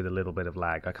SharePlay with a little bit of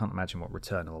lag. I can't imagine what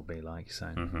Returnal will be like.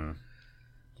 So,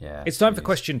 yeah, it's time for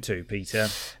question 2, Peter.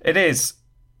 It is.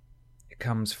 It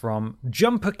comes from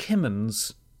Jumper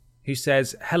Kimmons, who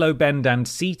says, "Hello, Ben and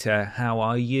Sita, how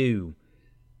are you?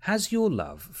 Has your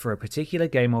love for a particular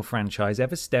game or franchise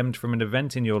ever stemmed from an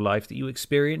event in your life that you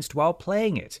experienced while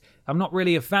playing it? I'm not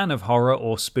really a fan of horror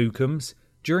or spookums.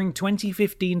 During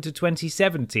 2015 to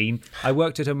 2017, I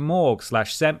worked at a morgue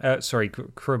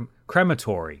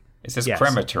crematory." It says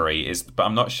crematory, but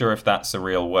I'm not sure if that's a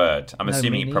real word. I'm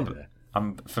assuming it probably.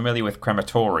 I'm familiar with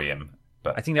crematorium,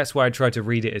 but I think that's why I tried to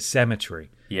read it as cemetery.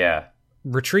 Yeah.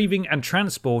 Retrieving and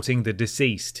transporting the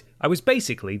deceased. I was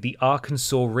basically the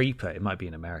Arkansas Reaper. It might be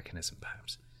an Americanism,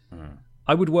 perhaps.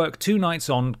 I would work 2 nights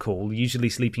on call, usually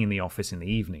sleeping in the office in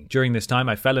the evening. During this time,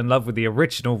 I fell in love with the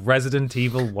original Resident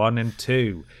Evil 1 and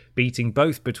 2, beating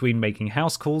both between making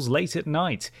house calls late at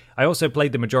night. I also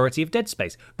played the majority of Dead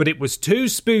Space, but it was too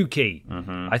spooky.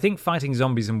 I think fighting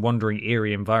zombies in wandering,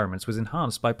 eerie environments was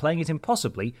enhanced by playing it in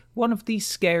possibly one of the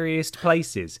scariest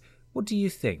places. What do you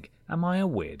think? Am I a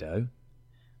weirdo?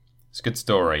 It's a good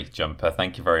story, Jumper.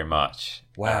 Thank you very much.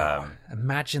 Wow.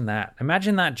 Imagine that.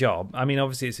 Imagine that job. I mean,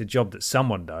 obviously it's a job that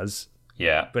someone does.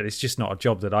 Yeah. But it's just not a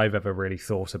job that I've ever really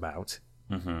thought about.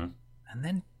 and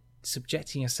then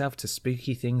subjecting yourself to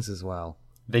spooky things as well.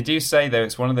 They do say, though,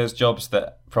 it's one of those jobs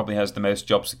that probably has the most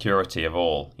job security of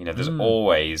all. You know, there's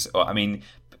always... I mean,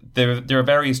 there are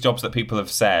various jobs that people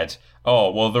have said,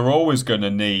 oh, well, they're always going to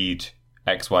need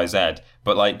X, Y, Z.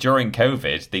 But, like, during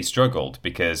COVID, they struggled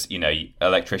because, you know,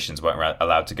 electricians weren't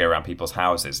allowed to go around people's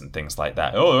houses and things like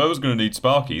that. Oh, I was going to need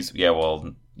sparkies. Yeah,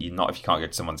 well, you're not if you can't go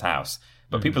to someone's house.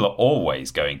 But people are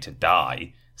always going to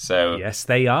die. So yes,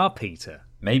 they are, Peter.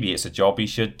 Maybe it's a job you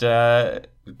should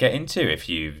get into if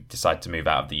you decide to move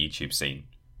out of the YouTube scene.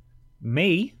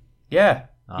 Me? Yeah.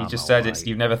 You just said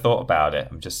you've never thought about it.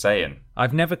 I'm just saying.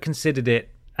 I've never considered it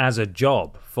as a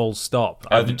job, full stop.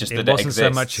 Just that it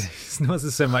exists. It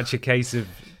wasn't so much a case of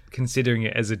considering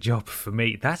it as a job for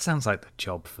me. That sounds like the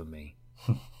job for me.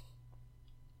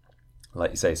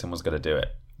 Like you say, someone's got to do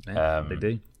it. Yeah, they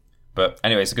do. But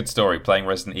anyway, it's a good story, playing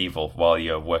Resident Evil while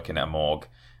you're working at a morgue.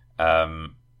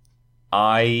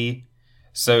 I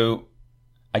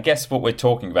guess what we're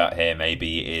talking about here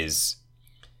maybe is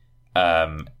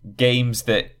games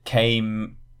that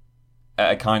came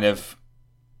at a kind of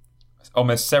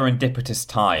almost serendipitous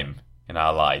time in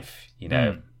our life. You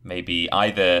know, maybe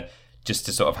either just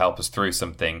to sort of help us through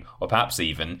something, or perhaps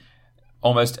even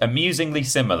almost amusingly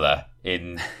similar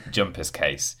in Jumper's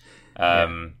case.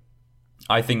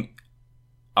 I think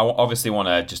I obviously want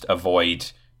to just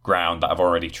avoid ground that I've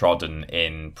already trodden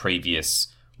in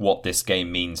previous What This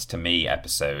Game Means to Me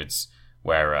episodes,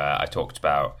 where I talked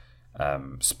about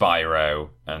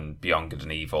Spyro and Beyond Good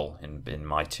and Evil in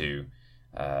my two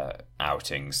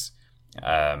outings.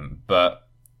 But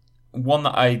one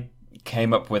that I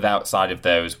came up with outside of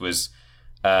those was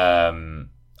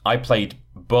I played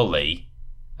Bully,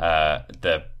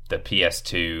 the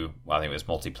PS2, well, I think it was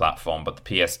multi-platform, but the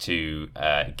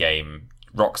PS2 game,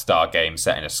 Rockstar game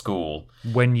set in a school.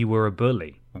 When you were a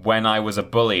bully? When I was a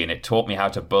bully, and it taught me how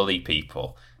to bully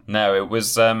people. No, it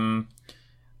was... I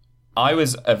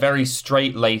was a very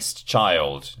straight-laced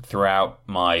child throughout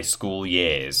my school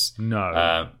years.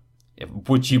 No.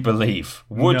 Would you believe?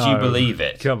 Would you believe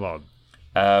it? Come on.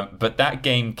 But that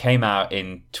game came out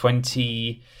in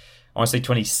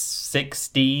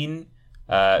 2016.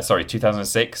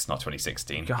 2006, not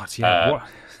 2016. God, yeah. What?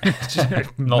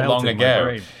 Not long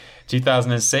ago.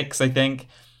 2006, I think.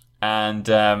 And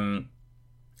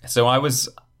so I was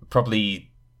probably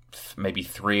maybe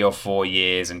 3 or 4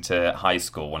 years into high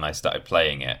school when I started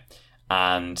playing it.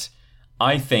 And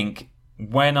I think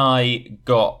when I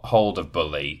got hold of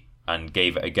Bully and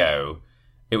gave it a go,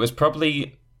 it was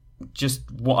probably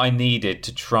just what I needed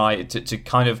to try to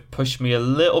kind of push me a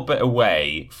little bit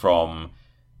away from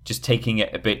just taking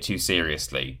it a bit too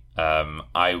seriously.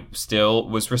 I still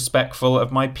was respectful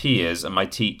of my peers and my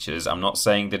teachers. I'm not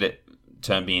saying that it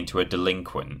turned me into a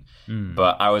delinquent,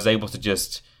 but I was able to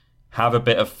just have a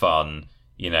bit of fun,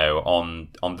 you know, on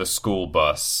the school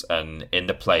bus and in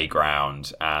the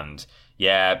playground, and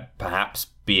perhaps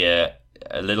be a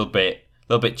little bit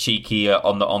cheeky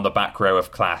on the back row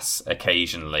of class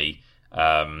occasionally.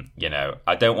 You know,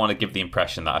 I don't want to give the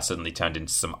impression that I suddenly turned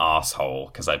into some arsehole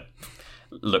because I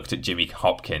looked at Jimmy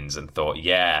Hopkins and thought,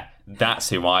 yeah, that's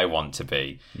who I want to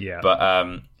be. Yeah.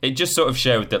 But it just sort of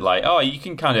showed that, like, oh, you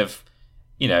can kind of,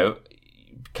 you know,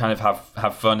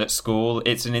 have fun at school.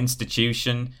 It's an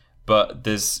institution, but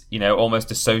there's, you know,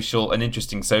 almost an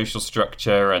interesting social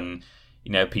structure, and,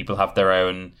 you know, people have their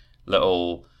own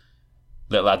little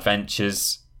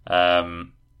adventures.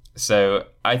 So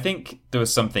I think there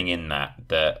was something in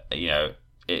that, you know,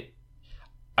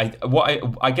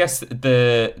 I guess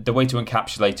the way to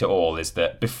encapsulate it all is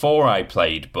that before I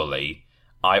played Bully,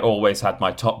 I always had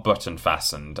my top button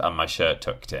fastened and my shirt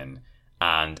tucked in.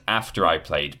 And after I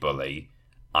played Bully,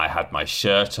 I had my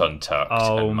shirt untucked.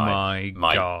 Oh, and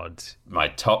my God. My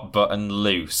top button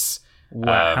loose.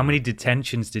 Wow. How many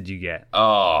detentions did you get?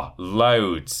 Oh,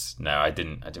 loads. No, I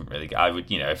didn't really. I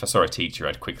would, you know, if I saw a teacher,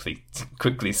 I'd quickly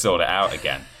sort it out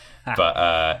again.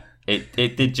 But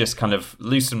it did just kind of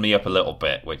loosen me up a little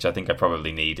bit, which I think I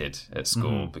probably needed at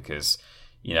school, because,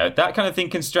 you know, that kind of thing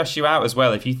can stress you out as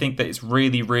well. If you think that it's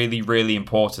really, really, really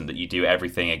important that you do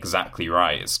everything exactly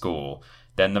right at school,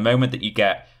 then the moment that you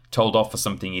get told off for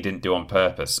something you didn't do on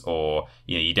purpose, or,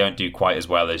 you know, you don't do quite as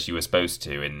well as you were supposed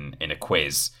to in a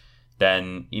quiz,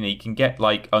 then, you know, you can get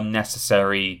like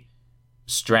unnecessary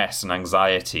stress and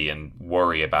anxiety and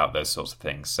worry about those sorts of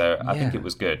things. So I think it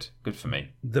was good for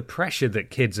me. The pressure that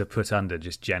kids are put under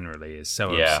just generally is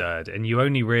so absurd, and you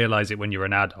only realize it when you're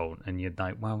an adult and you're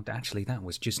like, well, actually that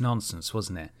was just nonsense,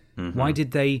 wasn't it? Why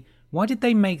did they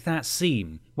make that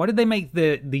seem, why did they make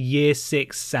the year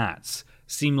 6 SATs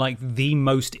seem like the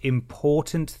most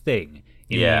important thing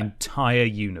in the entire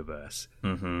universe.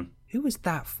 Mm-hmm. Who was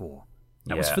that for?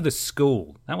 That was Yeah. for the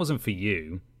school. That wasn't for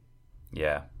you.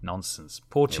 Yeah. Nonsense.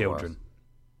 Poor It children.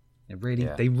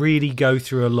 was. They really go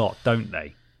through a lot, don't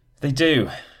they? They do,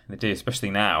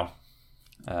 especially now.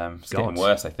 It's getting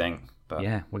worse, I think. But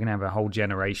Yeah, we're going to have a whole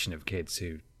generation of kids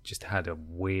who just had a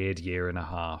weird year and a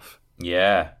half.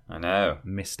 yeah, I know.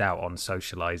 Missed out on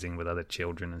socializing with other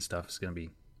children and stuff. It's going to be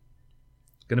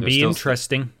There's still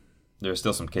interesting. There are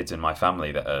still some kids in my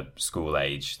family that are school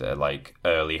age, that are like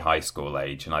early high school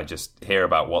age, and I just hear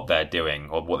about what they're doing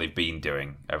or what they've been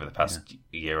doing over the past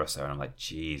year or so, and I'm like,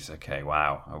 geez, okay,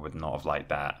 wow, I would not have liked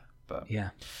that. But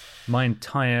Yeah. My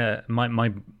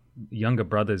younger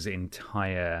brother's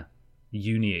entire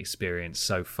uni experience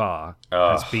so far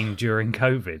has been during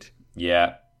COVID.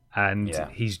 yeah, And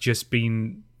he's just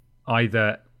been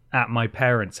either at my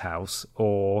parents' house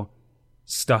or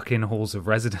stuck in halls of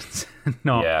residence,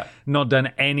 not done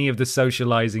any of the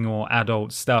socializing or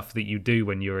adult stuff that you do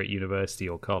when you're at university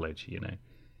or college, you know.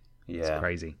 yeah, It's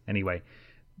crazy. Anyway,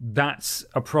 that's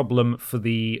a problem for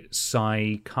the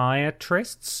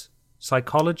psychologists.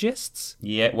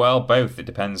 yeah. Well, both. It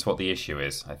depends what the issue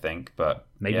is, I think. But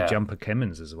Maybe yeah. Jumper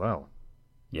Kimmins as well.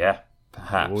 Yeah,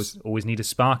 perhaps. Always need a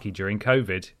Sparky during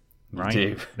COVID, right?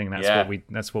 do. I think Yeah.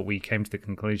 that's what we came to the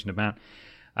conclusion about.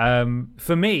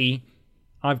 For me,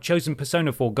 I've chosen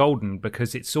Persona 4 Golden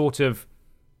because it sort of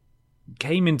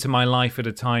came into my life at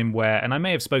a time where, and I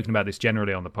may have spoken about this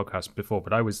generally on the podcast before,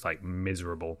 but I was like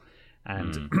miserable,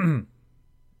 and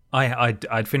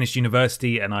I'd finished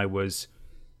university and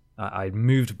I'd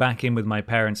moved back in with my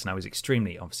parents, and I'm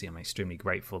extremely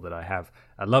grateful that I have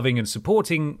a loving and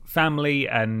supporting family,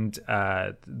 and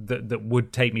that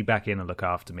would take me back in and look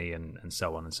after me, and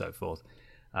so on and so forth.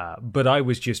 But I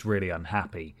was just really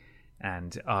unhappy,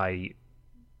 and I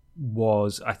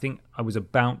think I was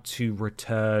about to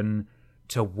return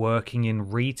to working in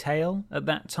retail at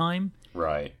that time.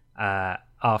 Right.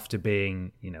 After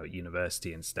being, at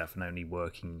university and stuff, and only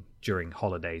working during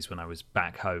holidays when I was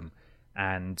back home.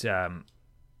 And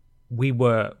we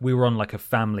were on like a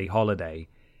family holiday,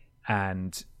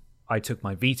 and I took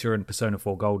my Vita and Persona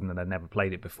 4 Golden, and I'd never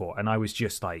played it before, and I was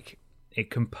just like, it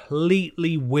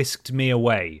completely whisked me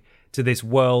away to this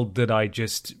world that I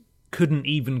just couldn't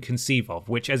even conceive of,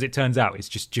 which, as it turns out, is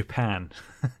just Japan.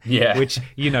 Yeah. Which,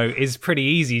 is pretty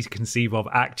easy to conceive of,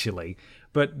 actually.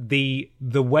 But the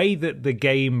way that the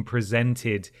game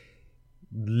presented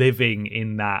living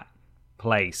in that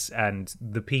place, and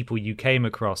the people you came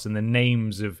across, and the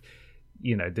names of,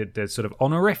 the sort of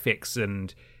honorifics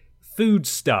and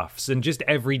foodstuffs and just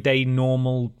everyday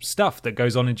normal stuff that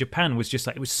goes on in Japan was just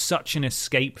like, it was such an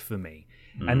escape for me.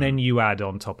 And then you add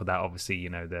on top of that, obviously,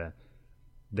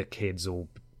 the kids all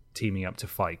teaming up to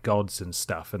fight gods and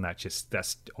stuff, and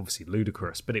that's obviously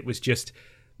ludicrous, but it was just,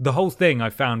 the whole thing I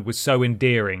found was so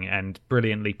endearing and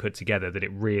brilliantly put together that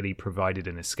it really provided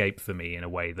an escape for me in a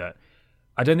way that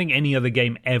I don't think any other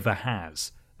game ever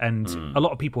has. And a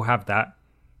lot of people have that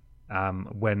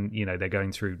when, they're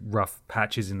going through rough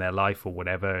patches in their life or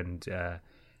whatever, and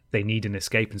they need an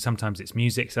escape, and sometimes it's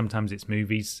music, sometimes it's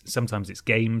movies, sometimes it's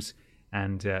games.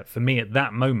 And for me at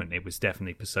that moment, it was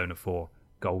definitely Persona 4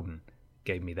 Golden.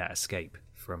 Gave me that escape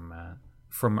from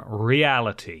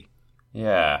reality.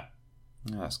 Yeah.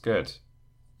 That's good.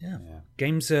 Yeah.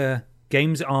 Games are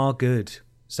good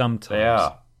sometimes. They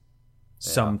are.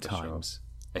 Sometimes.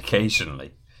 Sure.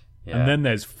 Occasionally. Yeah. And then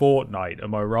there's Fortnite,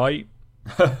 am I right?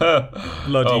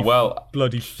 Bloody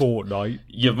Fortnite.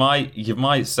 You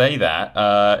might say that.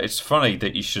 It's funny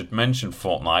that you should mention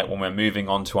Fortnite when we're moving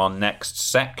on to our next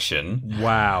section.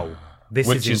 Wow. This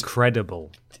is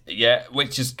incredible. Yeah,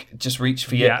 which is just reach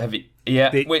for your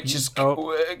which is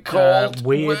called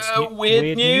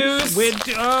weird news.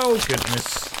 Oh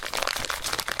goodness.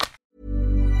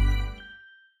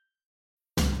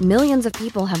 Millions of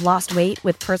people have lost weight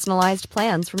with personalized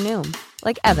plans from Noom.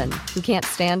 Like Evan, who can't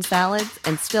stand salads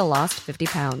and still lost 50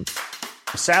 pounds.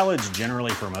 Salads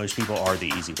generally for most people are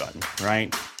the easy button,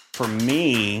 right? For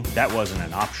me, that wasn't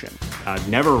an option. I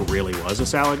never really was a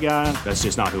salad guy. That's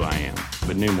just not who I am.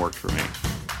 But Noom worked for me.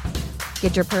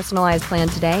 Get your personalized plan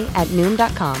today at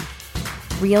Noom.com.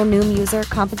 Real Noom user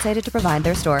compensated to provide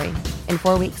their story. In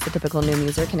 4 weeks, the typical Noom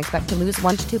user can expect to lose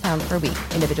 1 to 2 pounds per week.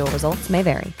 Individual results may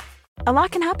vary. A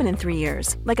lot can happen in 3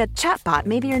 years, like a chatbot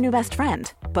may be your new best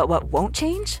friend. But what won't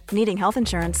change? Needing health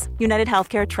insurance. United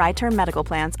Healthcare Tri-Term Medical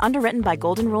Plans, underwritten by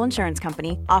Golden Rule Insurance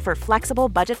Company, offer flexible,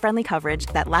 budget-friendly coverage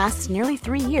that lasts nearly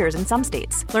 3 years in some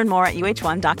states. Learn more at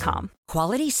uh1.com.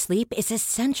 Quality sleep is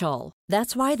essential.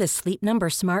 That's why the Sleep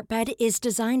Number Smart Bed is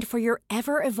designed for your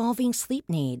ever-evolving sleep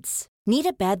needs. Need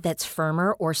a bed that's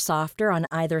firmer or softer on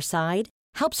either side?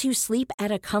 Helps you sleep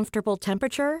at a comfortable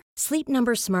temperature? Sleep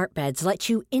Number Smart Beds let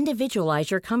you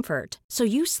individualize your comfort so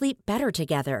you sleep better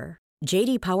together.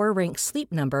 JD Power ranks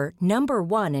Sleep Number number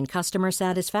 1 in customer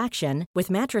satisfaction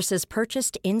with mattresses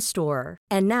purchased in-store.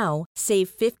 And now, save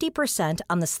 50%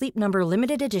 on the Sleep Number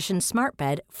Limited Edition Smart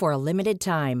Bed for a limited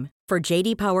time. For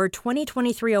JD Power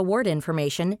 2023 award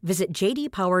information, visit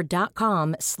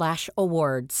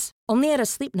jdpower.com/awards. Only at a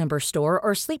Sleep Number store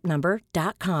or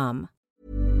sleepnumber.com.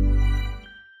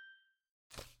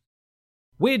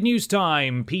 Weird news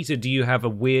time. Peter, do you have a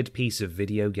weird piece of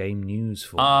video game news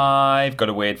for me? I've got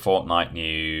a weird Fortnite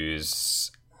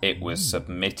news. It was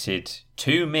submitted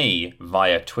to me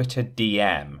via Twitter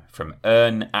DM from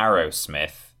Ern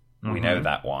Arrowsmith. We know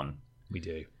that one. We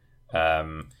do.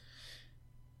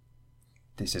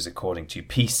 This is according to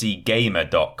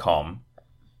PCGamer.com.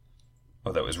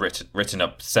 Although it was written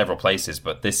up several places,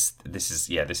 but this is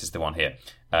the one here.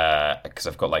 Because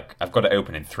I've got it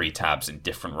open in 3 tabs in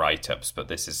different write-ups, but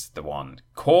this is the one.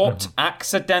 Court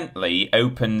accidentally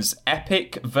opens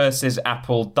Epic versus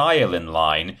Apple dial-in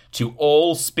line to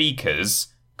all speakers,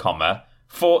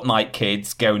 Fortnite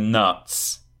kids go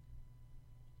nuts.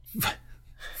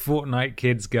 Fortnite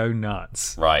kids go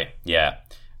nuts. Right, yeah.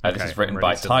 This is written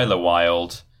by Tyler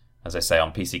Wilde, as I say,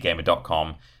 on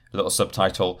PCGamer.com. A little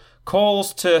subtitle,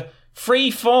 calls to free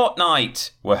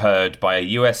Fortnite were heard by a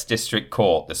US district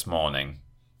court this morning.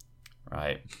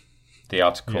 Right. The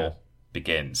article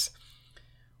begins.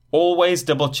 Always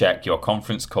double-check your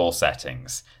conference call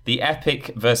settings. The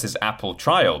Epic versus Apple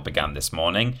trial began this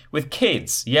morning with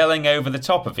kids yelling over the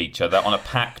top of each other on a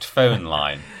packed phone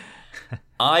line.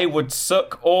 I would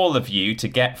suck all of you to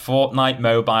get Fortnite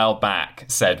Mobile back,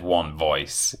 said one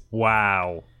voice.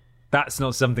 Wow. That's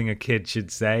not something a kid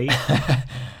should say.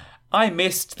 I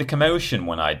missed the commotion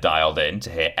when I dialed in to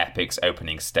hear Epic's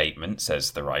opening statement,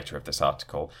 says the writer of this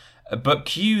article. But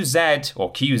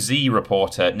QZ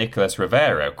reporter Nicholas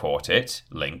Rivero caught it,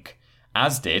 link,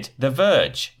 as did The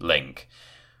Verge, link.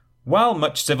 While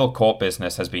much civil court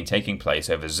business has been taking place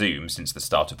over Zoom since the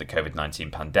start of the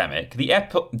COVID-19 pandemic, the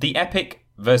Epic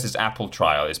versus Apple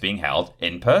trial is being held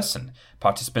in person.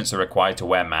 Participants are required to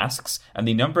wear masks, and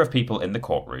the number of people in the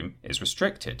courtroom is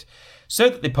restricted. So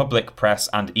that the public, press,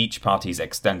 and each party's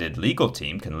extended legal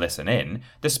team can listen in,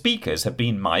 the speakers have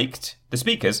been mic'd,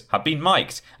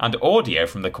 and audio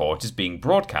from the court is being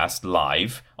broadcast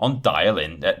live on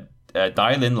dial-in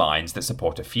lines that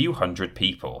support a few hundred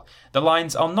people. The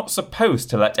lines are not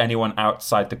supposed to let anyone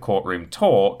outside the courtroom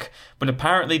talk, but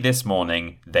apparently this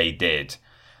morning they did.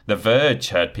 The Verge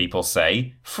heard people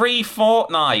say, free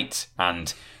Fortnite,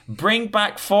 and bring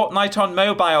back Fortnite on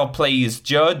mobile, please,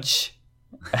 Judge,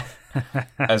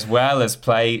 as well as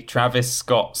play Travis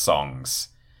Scott songs.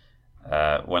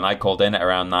 When I called in at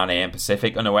around 9 a.m.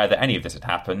 Pacific, unaware that any of this had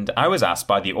happened, I was asked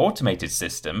by the automated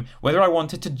system whether I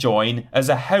wanted to join as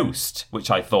a host,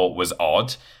 which I thought was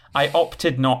odd. I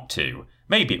opted not to.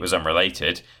 Maybe it was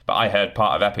unrelated, but I heard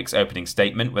part of Epic's opening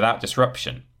statement without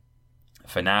disruption.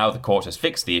 For now, the court has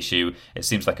fixed the issue. It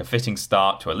seems like a fitting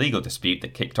start to a legal dispute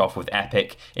that kicked off with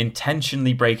Epic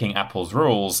intentionally breaking Apple's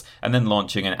rules and then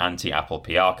launching an anti-Apple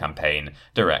PR campaign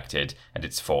directed at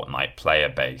its Fortnite player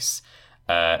base.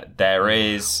 There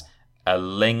is a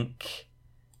link.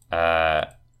 Here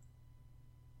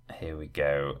we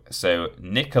go. So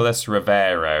Nicholas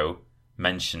Rivero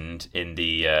mentioned in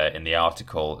the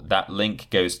article. That link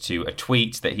goes to a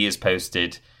tweet that he has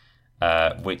posted,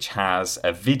 which has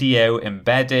a video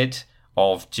embedded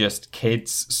of just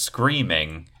kids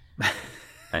screaming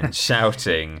and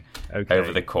shouting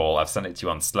over the call. I've sent it to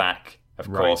you on Slack. Of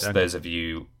course, those of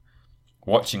you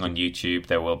watching on YouTube,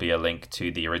 there will be a link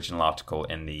to the original article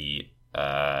in the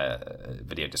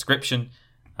video description.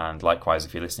 And likewise,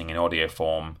 if you're listening in audio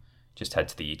form, just head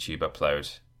to the YouTube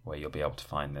upload where you'll be able to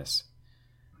find this.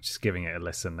 Just giving it a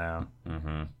listen now.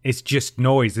 Mm-hmm. It's just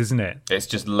noise, isn't it? It's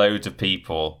just loads of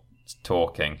people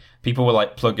talking. People will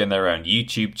plug in their own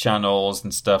YouTube channels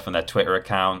and stuff and their Twitter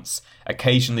accounts.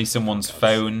 Occasionally someone's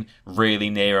phone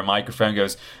really near a microphone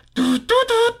goes doo, doo,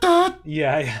 doo, doo.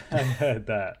 Yeah, I heard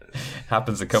that.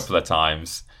 Happens a couple of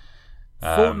times.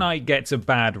 Fortnite gets a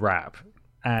bad rap,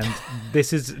 and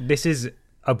this is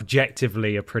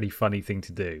objectively a pretty funny thing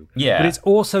to do. Yeah. But it's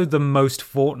also the most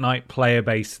Fortnite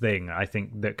player-based thing I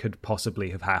think that could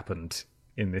possibly have happened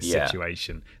in this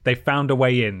situation. They found a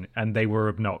way in, and they were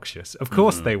obnoxious. Of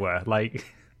course they were. They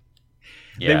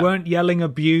weren't yelling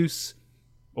abuse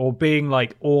or being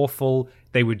awful.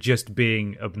 They were just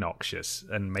being obnoxious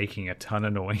and making a ton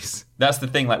of noise. That's the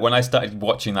thing. When I started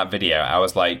watching that video, I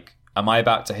was like, am I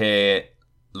about to hear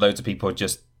loads of people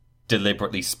just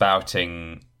deliberately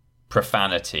spouting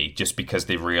profanity just because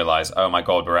they realise, oh my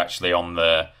god, we're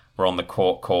on the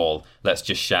court call. Let's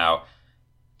just shout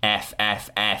F F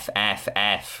F F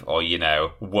F, or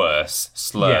worse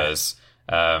slurs.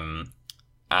 Yeah.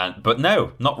 But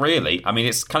no, not really. I mean,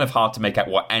 it's kind of hard to make out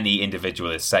what any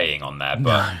individual is saying on there,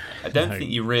 but I don't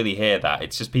think you really hear that.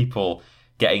 It's just people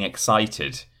getting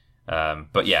excited.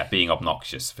 But yeah, being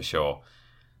obnoxious for sure.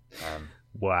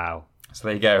 Wow. So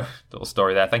there you go. Little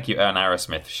story there. Thank you, Ern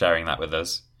Arrowsmith, for sharing that with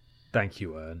us. Thank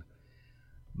you, Ern.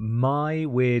 My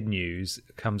weird news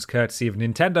comes courtesy of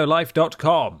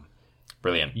NintendoLife.com.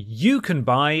 Brilliant. You can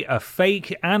buy a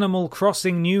fake Animal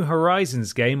Crossing New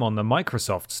Horizons game on the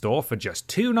Microsoft Store for just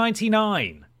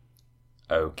 $2.99.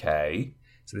 Okay.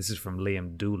 So this is from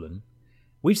Liam Doolan.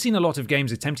 We've seen a lot of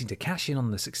games attempting to cash in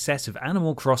on the success of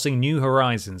Animal Crossing New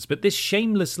Horizons, but this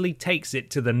shamelessly takes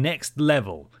it to the next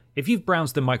level. If you've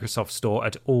browsed the Microsoft Store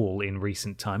at all in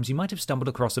recent times, you might have stumbled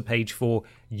across a page for,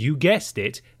 you guessed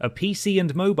it, a PC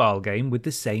and mobile game with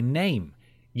the same name.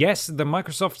 Yes, the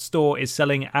Microsoft Store is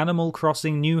selling Animal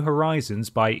Crossing New Horizons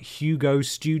by Hugo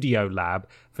Studio Lab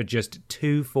for just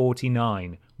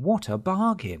 $2.49. What a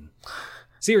bargain.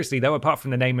 Seriously, though, apart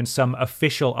from the name and some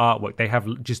official artwork, they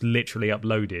have just literally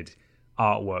uploaded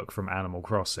artwork from Animal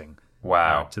Crossing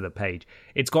to the page.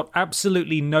 It's got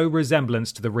absolutely no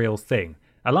resemblance to the real thing.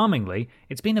 Alarmingly,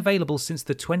 it's been available since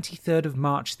the 23rd of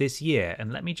March this year,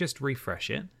 and let me just refresh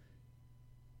it.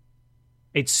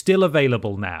 It's still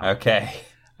available now. Okay.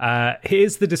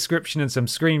 Here's the description and some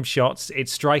screenshots.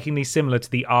 It's strikingly similar to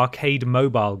the arcade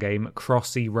mobile game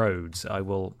Crossy Roads. I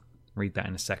will read that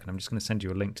in a second. I'm just going to send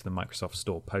you a link to the Microsoft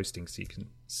Store posting so you can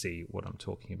see what I'm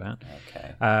talking about.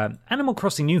 Okay. Animal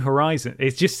Crossing New Horizons,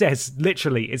 it just says,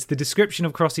 literally, it's the description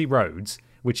of Crossy Roads,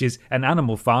 which is an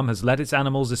animal farm has let its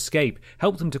animals escape,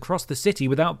 helped them to cross the city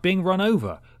without being run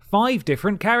over. 5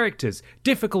 different characters,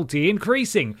 difficulty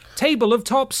increasing, table of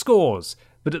top scores.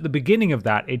 But at the beginning of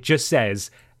that, it just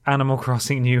says Animal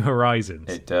Crossing New Horizons.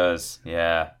 It does,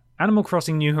 yeah. Animal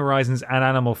Crossing New Horizons and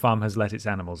Animal Farm has let its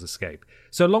animals escape.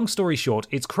 So long story short,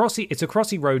 it's a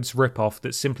Crossy Roads ripoff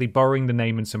that's simply borrowing the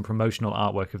name and some promotional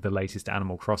artwork of the latest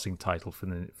Animal Crossing title for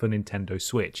Nintendo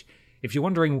Switch. If you're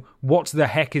wondering what the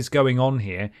heck is going on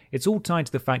here, it's all tied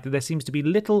to the fact that there seems to be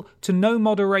little to no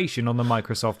moderation on the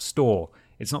Microsoft Store.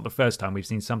 It's not the first time we've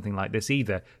seen something like this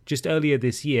either. Just earlier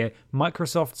this year,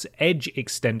 Microsoft's Edge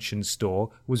extension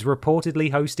store was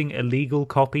reportedly hosting illegal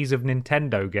copies of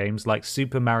Nintendo games like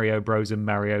Super Mario Bros. And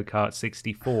Mario Kart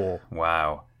 64.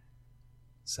 Wow.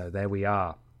 So there we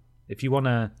are. If you want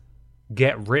to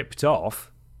get ripped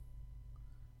off,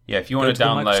 yeah, if you want to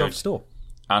download Microsoft Store.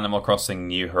 Animal Crossing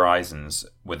New Horizons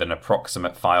with an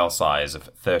approximate file size of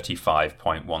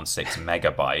 35.16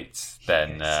 megabytes,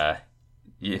 then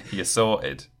you're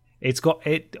sorted.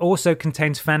 It also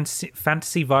contains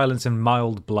fantasy violence and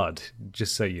mild blood,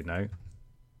 just so you know.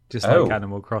 Just like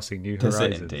Animal Crossing New Horizons.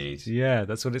 Does it indeed? Yeah,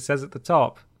 that's what it says at the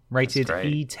top. Rated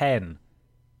E10.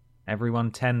 Everyone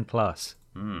 10 plus.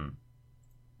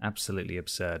 Absolutely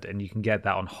absurd. And you can get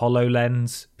that on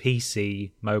HoloLens,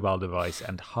 PC, mobile device,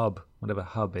 and Hub, whatever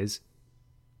Hub is.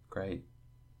 Great.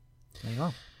 There you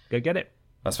are. Go get it.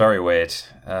 That's very weird.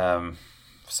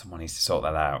 Someone needs to sort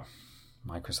that out.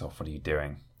 Microsoft, what are you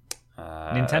doing?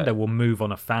 Nintendo will move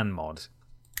on a fan mod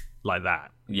like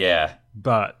that. Yeah.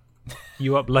 But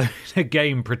you upload a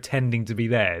game pretending to be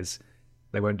theirs,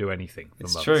 they won't do anything for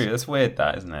months. It's true. That's weird,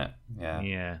 that, isn't it? Yeah.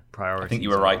 Yeah. Priorities. I think you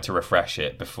were right to refresh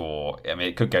it before. I mean,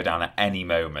 it could go down at any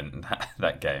moment,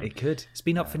 that game. It could. It's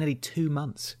been up for nearly 2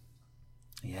 months.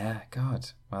 Yeah, God.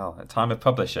 Well, at time of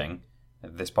publishing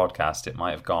this podcast, it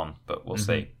might have gone, but we'll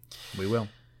see. We will.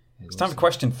 It's time for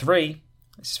question 3.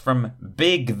 This is from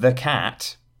Big the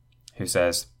Cat, who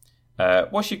says,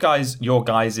 what's you guys'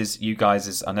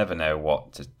 I never know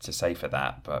what to say for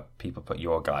that, but people put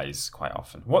your guys quite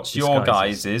often. What's your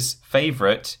guys'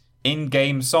 favourite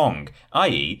in-game song?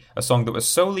 I.e., a song that was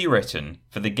solely written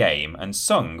for the game and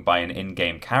sung by an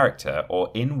in-game character or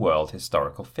in-world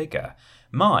historical figure.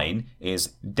 Mine is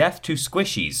Death to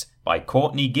Squishies by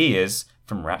Courtney Gears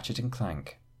from Ratchet &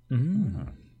 Clank.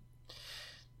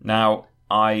 Now,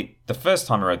 the first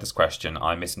time I read this question,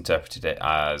 I misinterpreted it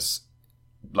as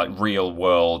like real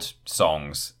world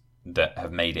songs that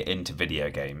have made it into video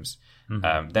games.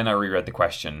 Then I reread the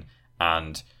question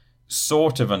and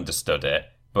sort of understood it,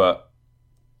 but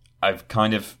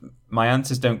my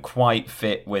answers don't quite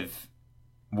fit with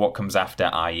what comes after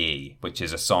IE, which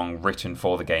is a song written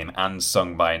for the game and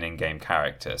sung by an in-game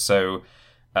character. So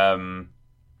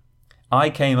I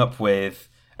came up with,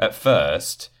 at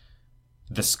first,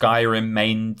 the Skyrim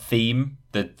main theme,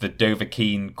 the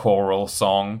Dovahkiin choral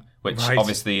song, which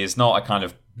obviously is not a kind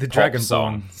of The pop Dragonborn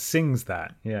song. sings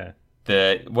that, yeah.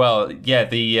 It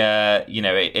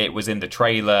was in the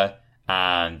trailer,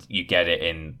 and you get it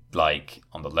in like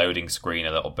on the loading screen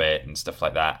a little bit and stuff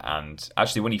like that. And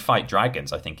actually, when you fight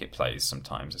dragons, I think it plays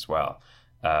sometimes as well.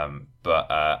 But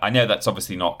I know that's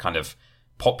obviously not kind of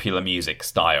popular music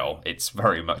style. It's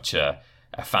very much a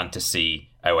fantasy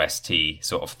OST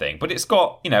sort of thing. But it's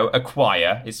got, a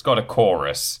choir. It's got a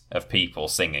chorus of people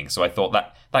singing. So I thought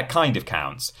that kind of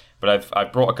counts. But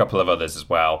I've brought a couple of others as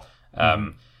well,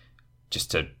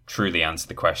 just to truly answer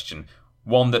the question.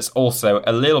 One that's also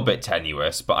a little bit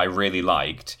tenuous, but I really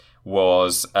liked,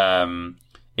 was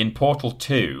in Portal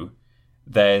 2,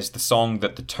 there's the song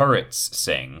that the turrets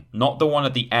sing, not the one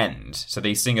at the end. So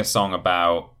they sing a song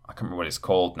about, I can't remember what it's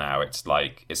called now. It's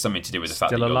something to do with the fact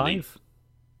that Still you're Alive?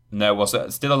 No,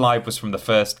 Still Alive was from the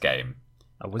first game.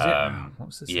 Oh, was it? What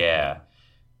was this? Yeah.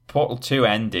 Portal 2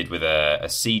 ended with a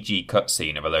CG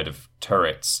cutscene of a load of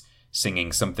turrets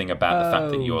singing something about the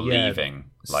fact that you're leaving.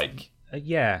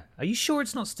 Yeah. Are you sure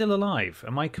it's not Still Alive?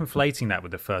 Am I conflating that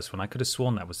with the first one? I could have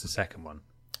sworn that was the second one.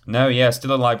 No, yeah,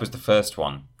 Still Alive was the first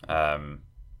one on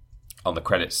the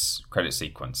credit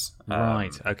sequence.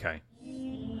 Right, okay.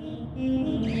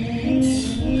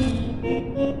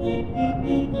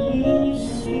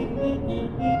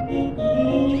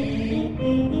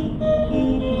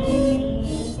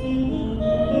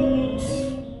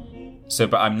 So,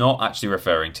 but I'm not actually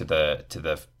referring to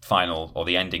the final or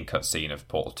the ending cutscene of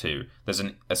Portal 2. There's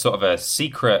a sort of a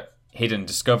secret hidden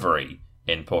discovery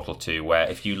in Portal 2 where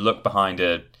if you look behind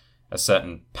a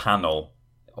certain panel,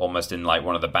 almost in like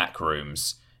one of the back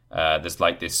rooms, there's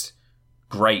like this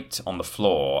grate on the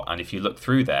floor, and if you look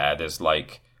through there, there's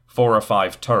like 4 or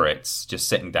 5 turrets just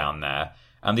sitting down there,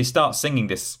 and they start singing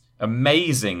this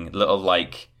amazing little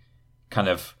like kind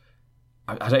of,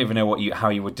 I don't even know how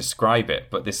you would describe it,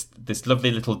 but this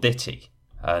lovely little ditty.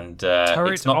 And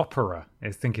turret opera,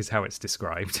 I think, is how it's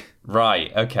described.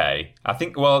 Right, okay. I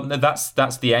think, well, no,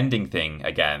 that's the ending thing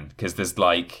again, because there's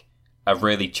like a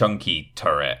really chunky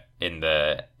turret in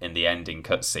the ending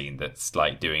cutscene that's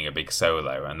like doing a big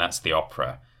solo, and that's the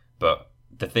opera. But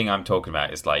the thing I'm talking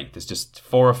about is like there's just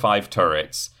 4 or 5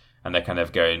 turrets, and they're kind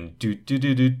of going do do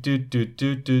do do do do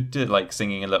do do do, like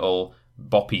singing a little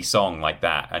boppy song like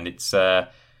that. And it's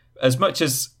as much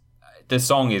as the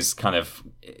song is kind of,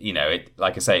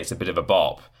 like I say, it's a bit of a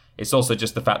bop. It's also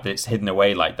just the fact that it's hidden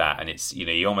away like that, and it's,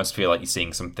 you almost feel like you're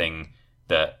seeing something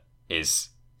that is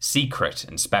secret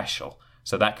and special.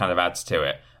 So that kind of adds to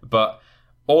it. But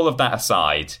all of that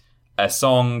aside, a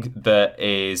song that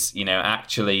is,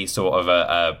 actually sort of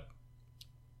a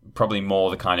probably more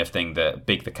the kind of thing that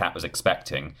Big the Cat was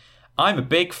expecting. I'm a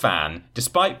big fan,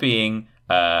 despite being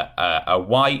a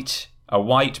white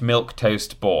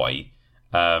milquetoast boy.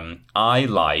 I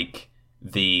like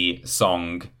the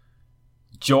song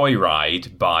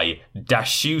Joyride by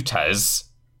Dashutas,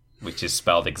 which is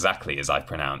spelled exactly as I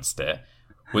pronounced it,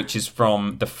 which is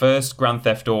from the first Grand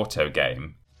Theft Auto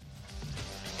game.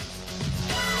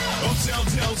 Uptown,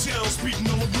 downtown, speeding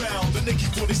all around. The Nicky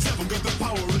 47 got the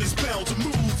power and it's bound to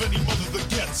move any mother that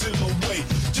gets in the way.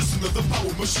 Just another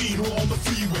power machine on the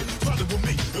freeway. Riding with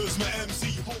me, there's my MC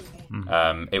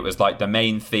homeboy. It was like the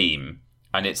main theme,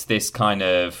 and it's this kind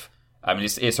of,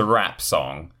 it's a rap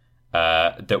song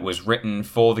that was written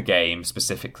for the game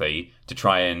specifically to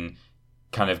try and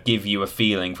kind of give you a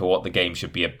feeling for what the game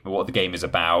should be, what the game is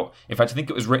about. In fact, I think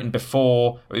it was written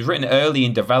early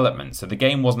in development, so the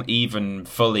game wasn't even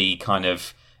fully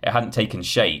it hadn't taken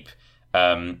shape.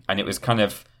 And it was kind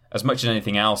of, as much as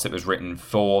anything else, it was written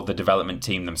for the development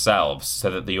team themselves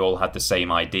so that they all had the same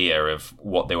idea of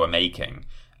what they were making.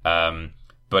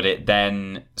 But it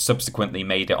then subsequently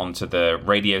made it onto the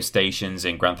radio stations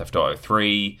in Grand Theft Auto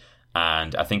 3,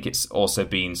 and I think it's also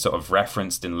been sort of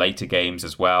referenced in later games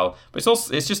as well. But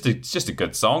it's just a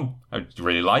good song. I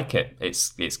really like it.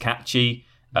 It's catchy.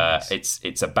 Nice.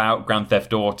 It's about Grand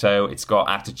Theft Auto. It's got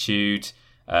attitude.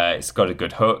 It's got a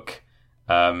good hook.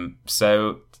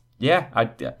 So yeah,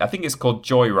 I think it's called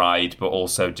Joyride, but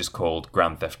also just called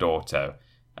Grand Theft Auto.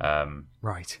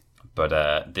 Right.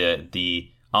 But the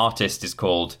artist is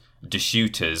called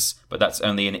Dashutas, but that's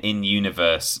only an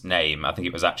in-universe name. I think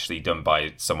it was actually done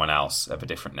by someone else of a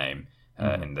different name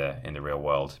in the real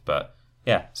world. But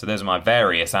yeah, so those are my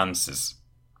various answers.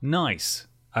 Nice.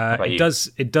 It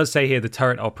does say here the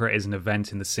turret opera is an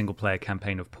event in the single-player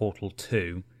campaign of Portal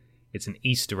 2. It's an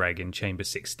Easter egg in Chamber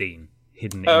 16,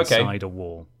 hidden inside a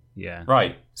wall. Yeah.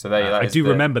 Right. So I do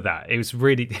remember that. It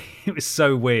was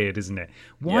so weird, isn't it?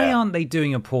 Why aren't they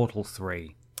doing a Portal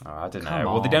 3? Oh, I don't know.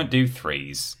 Well, they don't do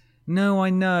 3s. No, I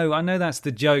know that's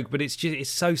the joke, but it's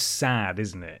so sad,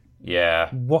 isn't it? Yeah.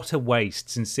 What a waste,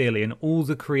 sincerely. And all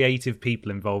the creative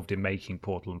people involved in making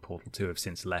Portal and Portal 2 have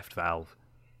since left Valve.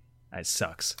 It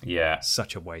sucks. Yeah.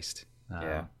 Such a waste.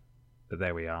 Yeah. But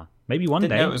there we are. Maybe one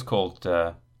Didn't day. know it was called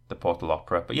the Portal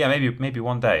Opera. But yeah, maybe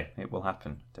one day it will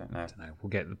happen. Don't know. We'll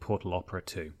get the Portal Opera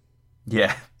 2. Yeah.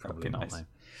 That'd Probably be not, nice.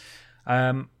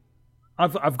 though.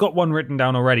 I've got one written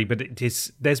down already, but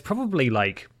there's probably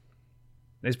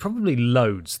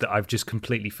loads that I've just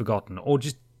completely forgotten or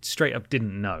just straight up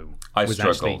didn't know. I was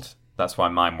struggled. actually- That's why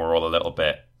mine were all a little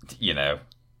bit,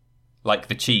 like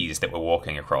the cheese that we're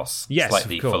walking across. Yes,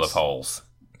 slightly of course. full of holes.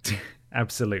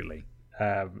 Absolutely.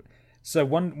 So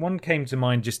one came to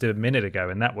mind just a minute ago,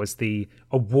 and that was the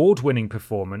award-winning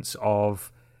performance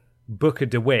of Booker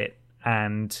DeWitt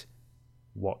and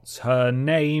what's her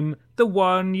name? The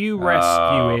one you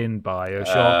rescue in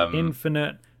BioShock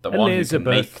Infinite. The one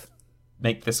Elizabeth. who can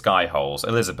make the sky holes.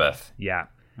 Elizabeth. Yeah.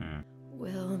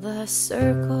 Will the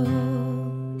circle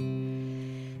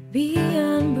be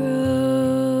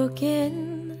unbroken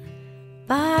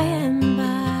by and by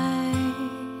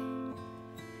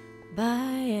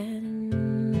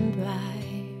and by?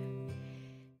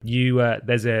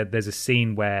 There's a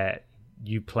scene where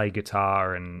you play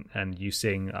guitar and you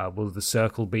sing "Will the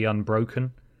Circle Be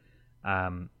Unbroken,"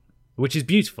 which is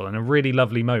beautiful and a really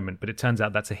lovely moment. But it turns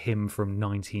out that's a hymn from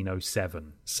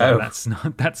 1907, so that's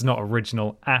not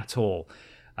original at all.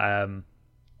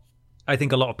 I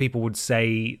think a lot of people would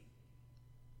say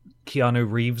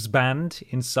Keanu Reeves' band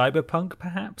in Cyberpunk,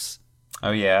 perhaps.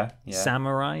 Oh yeah.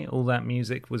 Samurai. All that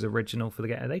music was original for the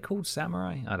game. Are they called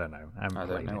Samurai? I don't know. I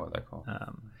don't know what they're called.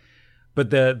 But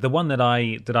the one that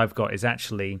I've got is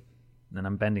actually, and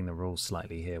I'm bending the rules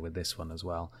slightly here with this one as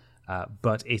well,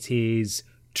 but it is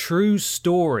True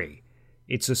Story.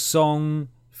 It's a song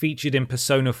featured in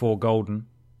Persona 4 Golden.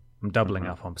 I'm doubling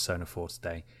up on Persona 4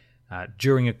 today.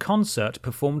 During a concert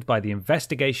performed by the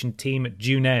investigation team at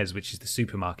Junes, which is the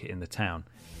supermarket in the town.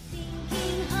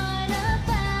 Thinking hard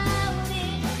about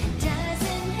it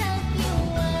doesn't help you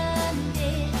want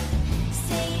it.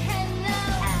 Say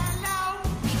hello.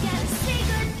 We gotta say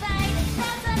goodbye.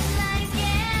 That's unlike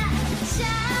it. Just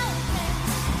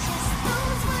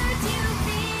those words you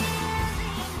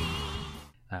really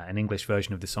need. An English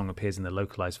version of the song appears in the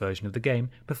localized version of the game,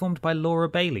 performed by Laura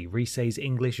Bailey, Risei's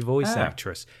English voice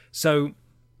actress. So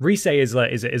Risei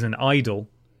is an idol.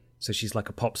 So she's like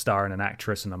a pop star and an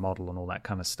actress and a model and all that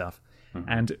kind of stuff. Mm-hmm.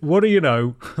 And what do you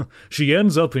know? She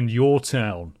ends up in your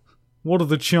town. What are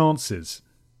the chances?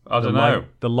 I don't know.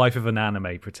 The life of an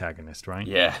anime protagonist, right?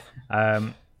 Yeah.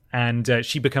 And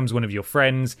she becomes one of your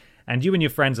friends. And you and your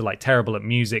friends are like terrible at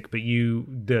music, but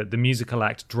the musical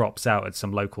act drops out at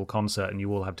some local concert and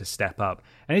you all have to step up.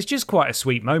 And it's just quite a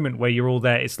sweet moment where you're all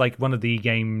there. It's like one of the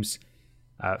game's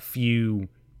few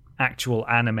actual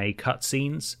anime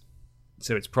cutscenes.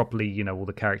 So it's properly, all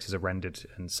the characters are rendered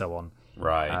and so on.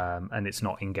 Right. And it's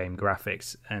not in-game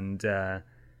graphics. And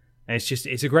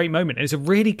it's a great moment. And it's a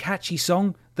really catchy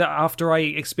song that after I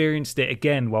experienced it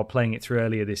again while playing it through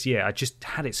earlier this year, I just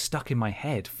had it stuck in my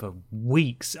head for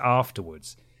weeks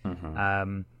afterwards.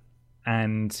 Mm-hmm.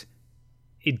 And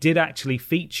it did actually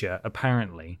feature,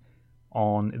 apparently,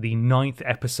 on the 9th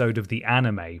episode of the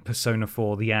anime, Persona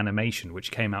 4 The Animation,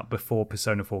 which came out before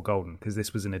Persona 4 Golden, because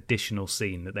this was an additional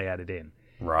scene that they added in.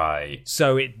 Right.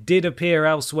 So it did appear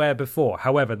elsewhere before.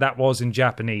 However, that was in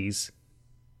Japanese.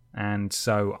 And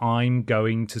so I'm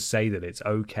going to say that it's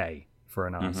okay for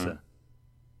an answer. Mm-hmm.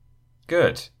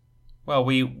 Good. Well,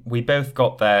 we both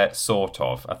got there, sort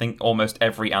of. I think almost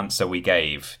every answer we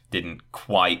gave didn't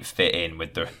quite fit in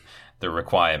with the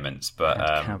requirements, but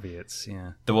caveats,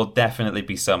 yeah. There will definitely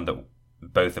be some that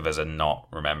both of us are not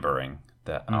remembering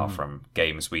that are from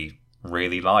games we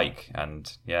really like.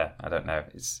 And yeah, I don't know.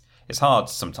 It's hard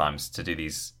sometimes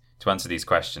to answer these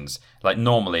questions. Like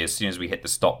normally, as soon as we hit the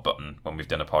stop button when we've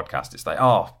done a podcast, it's like,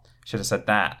 oh, should have said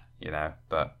that,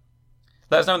 But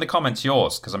let us know in the comments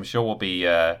yours, because I'm sure we'll be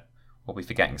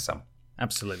forgetting some.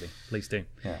 Absolutely, please do.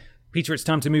 Yeah, Peter, it's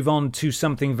time to move on to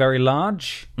something very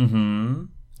large. Mm-hmm.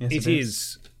 Yes, it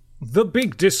is the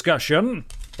big discussion.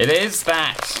 It is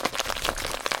that.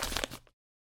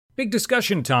 Big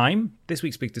discussion time. This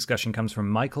week's big discussion comes from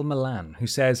Michael Milan, who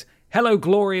says, "Hello,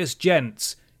 glorious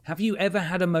gents. Have you ever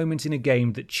had a moment in a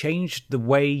game that changed the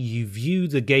way you view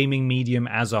the gaming medium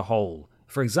as a whole?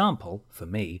 For example, for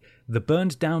me, the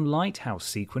burned down lighthouse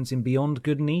sequence in Beyond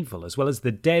Good and Evil, as well as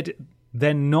the Dead,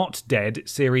 Then Not Dead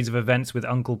series of events with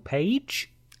Uncle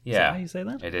Page?" Yeah. Is that how you say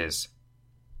that? It is.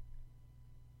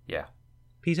 Yeah.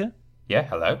 Peter? Yeah,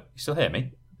 hello. You still hear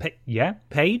me?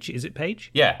 Paige? Is it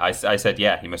Paige? Yeah, I said,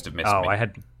 yeah, he must have missed me. I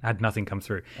had nothing come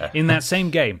through. In that same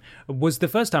game was the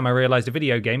first time I realised a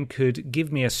video game could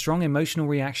give me a strong emotional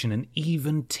reaction and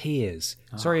even tears.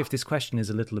 Sorry if this question is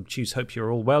a little obtuse. Hope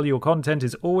you're all well. Your content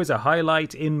is always a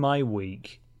highlight in my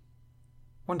week.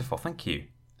 Wonderful, thank you.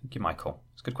 Thank you, Michael.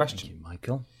 It's a good question. Thank you,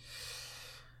 Michael.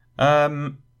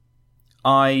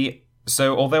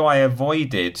 So although I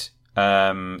avoided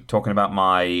talking about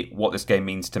what this game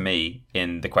means to me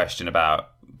in the question about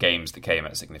games that came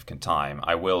at a significant time,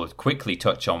 I will quickly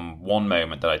touch on one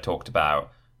moment that I talked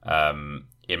about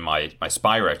in my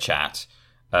Spyro chat,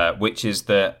 which is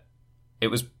that it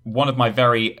was one of my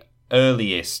very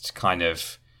earliest kind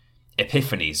of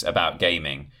epiphanies about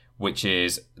gaming, which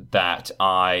is that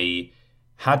I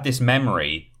had this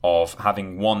memory of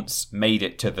having once made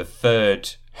it to the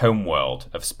third homeworld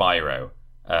of Spyro.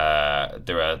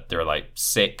 There are like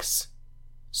six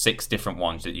different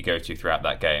ones that you go to throughout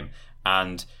that game,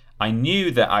 and I knew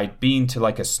that I'd been to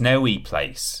like a snowy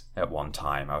place at one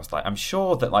time. I was like, I'm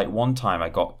sure that like one time I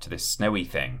got to this snowy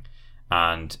thing,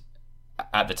 and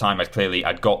at the time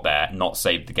I'd got there, not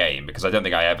saved the game, because I don't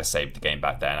think I ever saved the game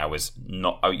back then. It was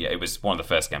one of the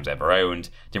first games I ever owned.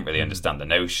 Didn't really understand the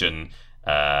notion.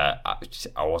 I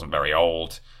wasn't very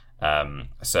old,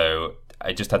 so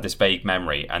I just had this vague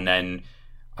memory. And then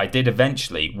I did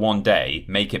eventually one day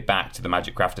make it back to the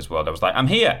Magic Crafters world. I was like, I'm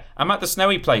here. I'm at the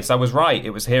snowy place. I was right.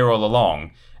 It was here all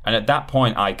along. And at that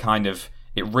point,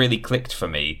 it really clicked for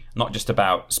me, not just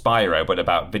about Spyro, but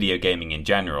about video gaming in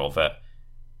general, that,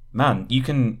 man, you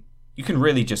can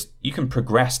really you can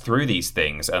progress through these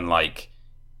things, and like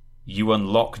you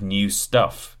unlock new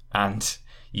stuff, and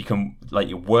you can like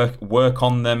you work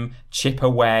on them, chip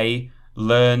away,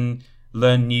 learn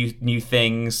new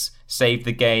things, save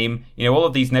the game. You know, all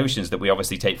of these notions that we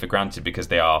obviously take for granted because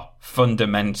they are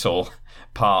fundamental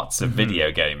parts of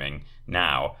video gaming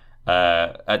now.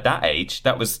 At that age,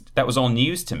 that was all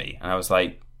news to me, and I was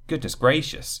like, goodness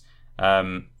gracious.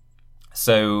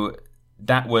 So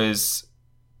that was,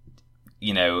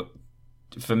 you know,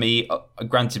 for me,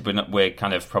 granted, we're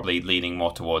kind of probably leaning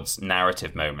more towards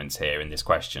narrative moments here in this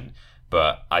question,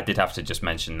 but I did have to just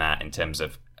mention that in terms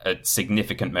of a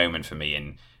significant moment for me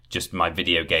in just my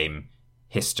video game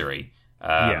history.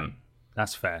 Yeah,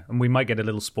 that's fair. And we might get a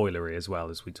little spoilery as well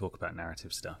as we talk about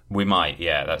narrative stuff. We might,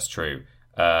 yeah, that's true.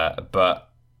 But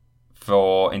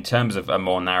in terms of a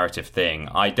more narrative thing,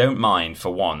 I don't mind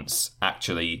for once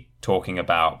actually talking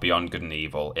about Beyond Good and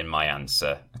Evil in my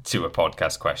answer to a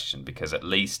podcast question, because at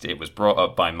least it was brought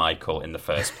up by Michael in the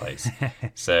first place.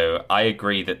 So I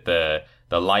agree that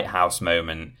the lighthouse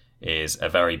moment is a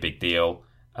very big deal.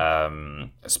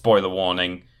 Spoiler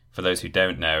warning for those who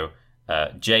don't know,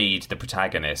 Jade, the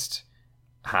protagonist,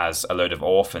 has a load of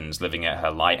orphans living at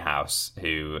her lighthouse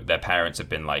who their parents have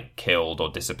been like killed or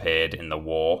disappeared in the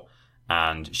war,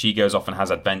 and she goes off and has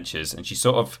adventures, and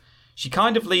she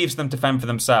kind of leaves them to fend for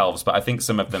themselves, but I think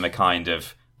some of them are kind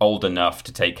of old enough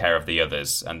to take care of the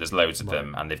others, and there's loads of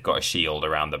them, and they've got a shield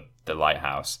around the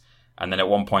lighthouse. And then at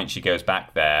one point she goes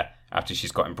back there after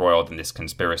she's got embroiled in this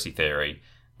conspiracy theory,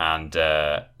 and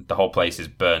the whole place is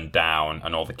burned down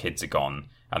and all the kids are gone,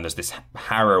 and there's this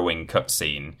harrowing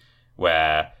cutscene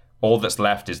where all that's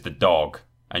left is the dog,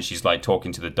 and she's like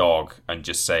talking to the dog and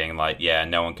just saying like, yeah,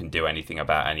 no one can do anything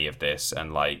about any of this,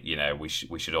 and like, you know, we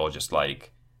should all just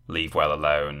like leave well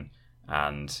alone,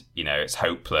 and you know, it's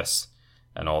hopeless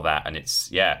and all that. And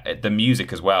it's, yeah, the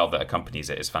music as well that accompanies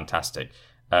it is fantastic.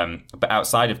 But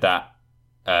outside of that,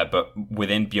 but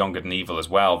within Beyond Good and Evil as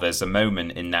well, there's a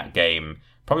moment in that game,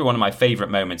 probably one of my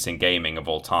favorite moments in gaming of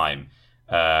all time,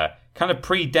 kind of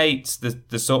predates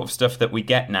the sort of stuff that we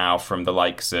get now from the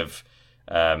likes of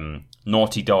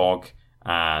Naughty Dog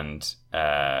and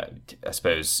I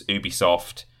suppose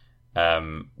Ubisoft,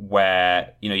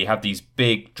 where, you know, you have these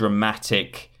big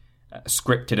dramatic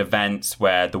scripted events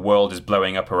where the world is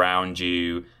blowing up around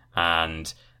you,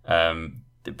 and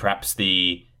perhaps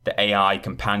the AI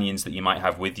companions that you might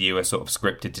have with you are sort of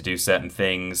scripted to do certain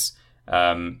things.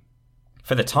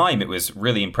 For the time, it was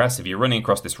really impressive. You're running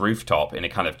across this rooftop in a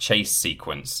kind of chase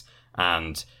sequence,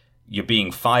 and you're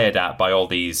being fired at by all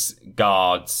these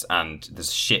guards, and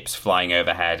there's ships flying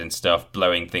overhead and stuff,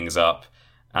 blowing things up.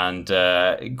 And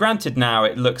granted, now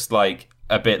it looks like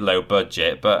a bit low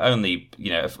budget, but only,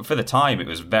 you know, for the time, it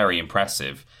was very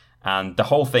impressive. And the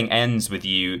whole thing ends with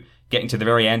you getting to the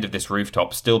very end of this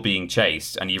rooftop, still being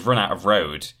chased, and you've run out of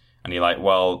road, and you're like,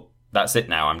 well, that's it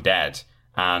now, I'm dead.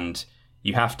 And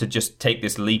you have to just take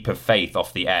this leap of faith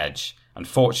off the edge.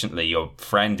 Unfortunately, your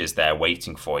friend is there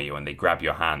waiting for you, and they grab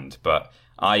your hand. But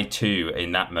I, too,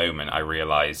 in that moment, I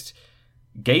realised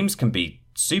games can be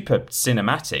super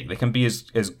cinematic. They can be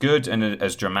as good and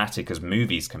as dramatic as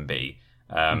movies can be.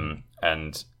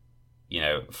 And, you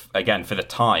know, again, for the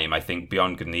time, I think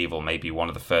Beyond Good and Evil may be one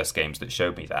of the first games that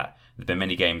showed me that. There have been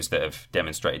many games that have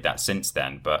demonstrated that since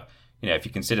then. But, you know, if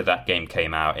you consider that game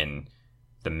came out in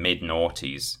the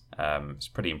mid-noughties, it's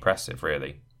pretty impressive,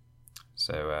 really.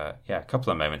 So, yeah, a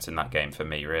couple of moments in that game for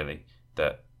me, really,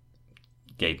 that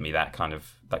gave me that kind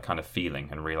of feeling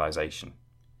and realization.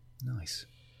 Nice.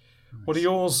 What are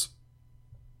yours?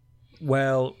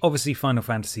 Well, obviously Final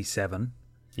Fantasy VII.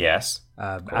 Yes.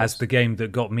 As the game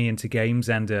that got me into games,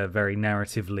 and a very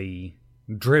narratively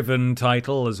driven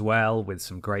title as well, with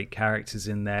some great characters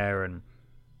in there. And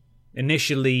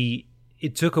initially,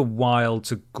 it took a while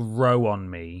to grow on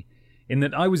me, in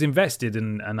that I was invested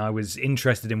and I was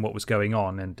interested in what was going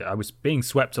on, and I was being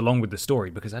swept along with the story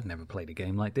because I'd never played a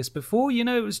game like this before. You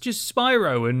know, it was just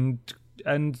Spyro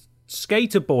and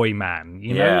Skater Boy Man.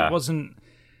 You know, it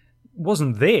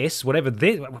wasn't this, whatever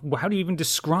this. How do you even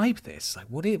describe this? Like,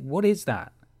 what is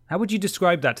that? How would you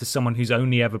describe that to someone who's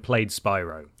only ever played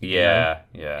Spyro? Yeah.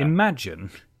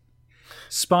 Imagine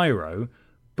Spyro,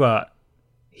 but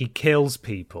he kills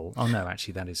people. Oh no,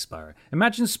 actually, that is Spyro.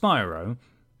 Imagine Spyro,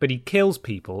 but he kills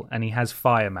people and he has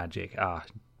fire magic. Ah,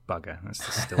 bugger. That's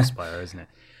still Spyro, isn't it?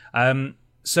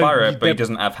 So Spyro, but he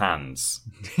doesn't have hands.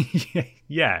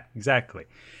 Yeah, exactly.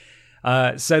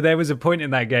 So there was a point in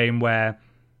that game where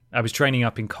I was training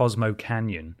up in Cosmo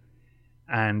Canyon,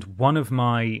 and one of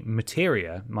my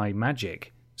materia, my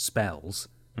magic spells,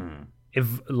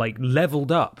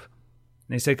 leveled up.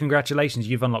 And they said, "Congratulations,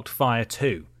 you've unlocked Fire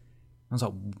 2." I was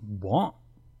like, "What?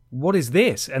 What is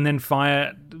this?" And then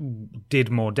Fire did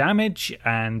more damage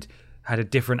and had a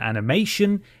different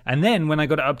animation. And then when I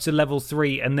got it up to level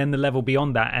 3 and then the level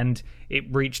beyond that, and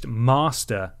it reached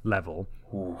Master level,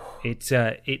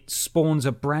 it spawns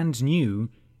a brand new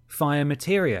Fire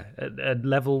materia at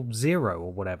level 0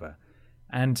 or whatever.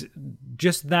 And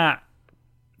just that,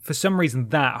 for some reason,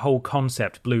 that whole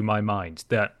concept blew my mind,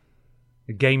 that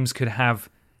games could have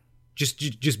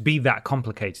just be that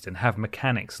complicated and have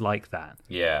mechanics like that.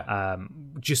 Yeah.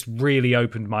 Just really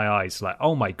opened my eyes. Like,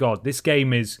 oh my god, this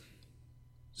game is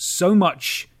so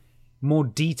much more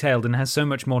detailed and has so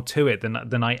much more to it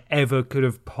than I ever could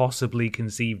have possibly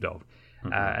conceived of.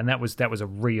 And that was a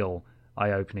real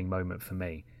eye-opening moment for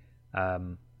me.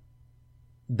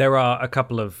 There are a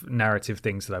couple of narrative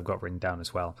things that I've got written down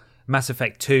as well. Mass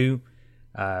Effect 2,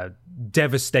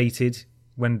 devastated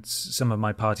when some of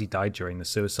my party died during the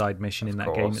suicide mission in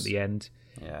that game at the end.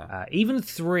 Yeah. Even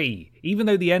 3, even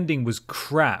though the ending was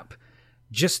crap,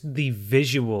 just the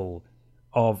visual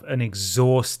of an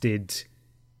exhausted,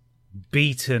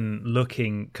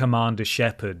 beaten-looking Commander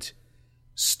Shepard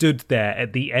stood there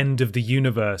at the end of the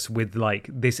universe with like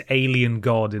this alien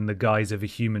god in the guise of a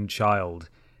human child,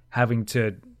 having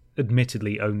to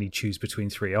admittedly only choose between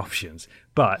 3 options,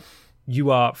 but you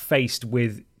are faced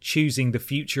with choosing the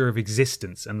future of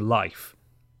existence and life,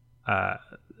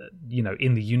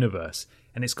 in the universe.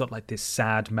 And it's got like this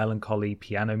sad, melancholy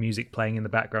piano music playing in the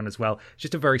background as well.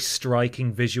 Just a very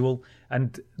striking visual.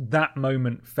 And that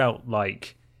moment felt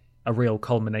like a real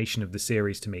culmination of the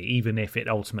series to me, even if it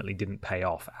ultimately didn't pay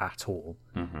off at all.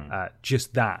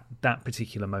 Just that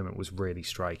particular moment was really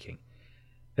striking.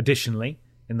 Additionally,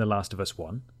 in The Last of Us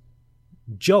 1,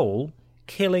 Joel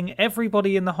killing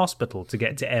everybody in the hospital to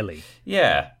get to Ellie.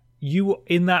 Yeah. You,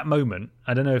 in that moment,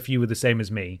 I don't know if you were the same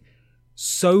as me,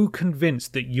 so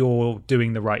convinced that you're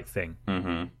doing the right thing.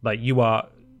 Like, you are,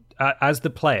 as the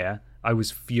player, I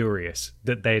was furious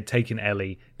that they had taken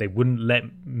Ellie. They wouldn't let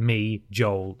me,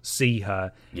 Joel, see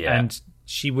her. Yeah. And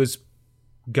she was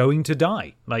going to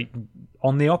die, like,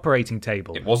 on the operating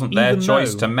table. It wasn't their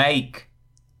choice to make.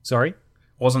 Sorry?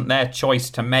 Wasn't their choice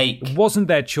to make. It wasn't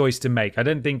their choice to make. I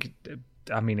don't think...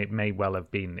 I mean, it may well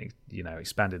have been,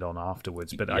 expanded on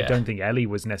afterwards, but I don't think Ellie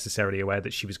was necessarily aware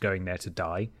that she was going there to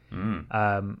die.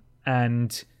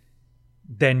 And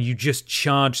then you just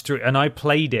charge through. And I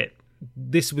played it.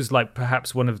 This was like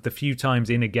perhaps one of the few times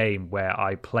in a game where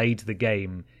I played the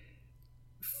game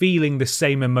feeling the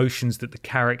same emotions that the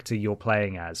character you're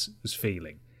playing as was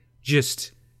feeling.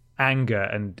 Just anger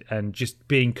and just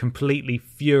being completely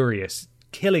furious,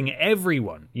 killing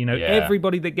everyone,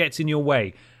 everybody that gets in your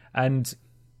way. And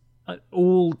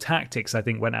all tactics, I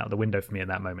think, went out the window for me at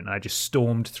that moment. And I just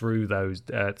stormed through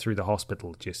through the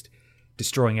hospital, just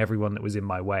destroying everyone that was in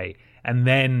my way. And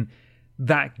then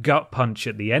that gut punch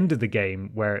at the end of the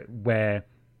game where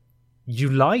you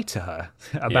lie to her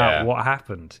about what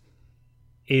happened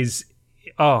it's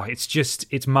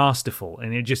masterful.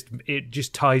 And it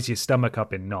just ties your stomach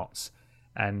up in knots.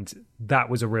 And that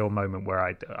was a real moment where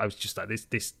I was just like, this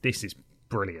is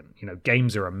brilliant.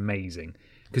 Games are amazing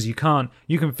because you can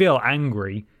feel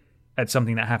angry at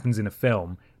something that happens in a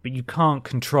film, but you can't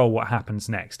control what happens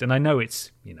next. And I know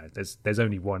it's, there's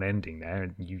only one ending there,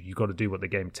 and you got to do what the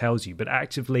game tells you, but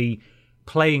actively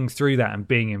playing through that and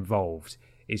being involved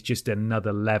is just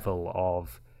another level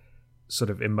of sort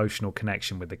of emotional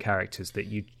connection with the characters that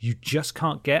you just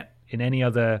can't get in any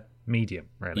other medium,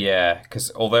 really. Yeah,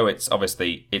 because although it's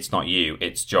not you,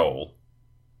 it's Joel,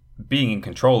 being in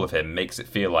control of him makes it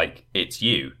feel like it's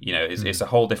you. It's a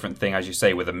whole different thing, as you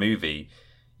say, with a movie.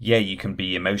 Yeah, you can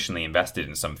be emotionally invested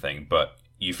in something, but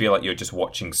you feel like you're just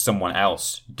watching someone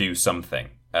else do something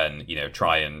and,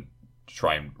 try and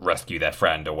rescue their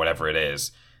friend or whatever it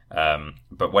is.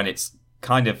 But when it's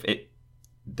kind of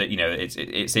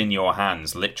it's in your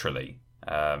hands, literally,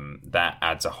 that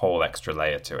adds a whole extra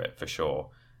layer to it for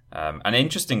sure. And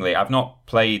interestingly, I've not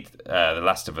played The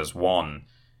Last of Us 1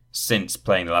 since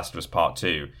playing The Last of Us Part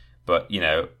 2, but,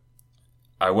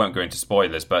 I won't go into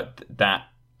spoilers, but that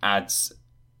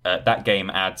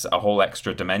game adds a whole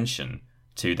extra dimension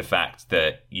to the fact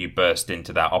that you burst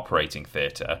into that operating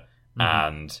theatre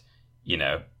and,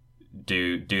 do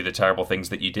the terrible things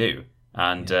that you do.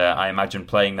 And I imagine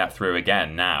playing that through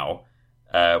again now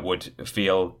would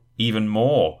feel even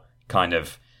more kind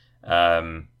of...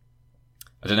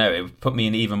 I don't know, it would put me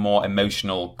in even more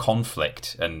emotional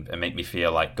conflict and make me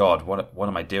feel like, God, what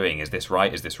am I doing? Is this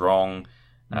right? Is this wrong?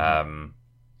 With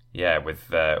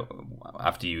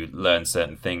after you learn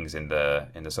certain things in the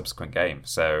subsequent game.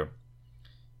 So,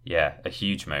 yeah, a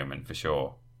huge moment for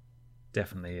sure.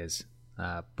 Definitely is.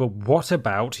 But what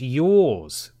about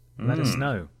yours? Let us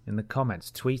know in the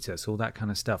comments, tweet us, all that kind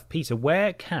of stuff. Peter,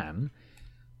 where can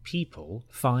people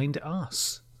find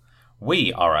us?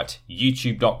 We are at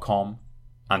youtube.com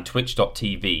and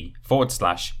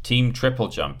twitch.tv/Team Triple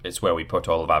Jump. It's where we put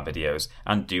all of our videos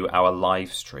and do our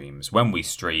live streams. When we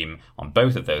stream on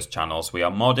both of those channels, we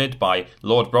are modded by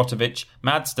Lord Brotovich,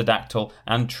 Madsterdactyl,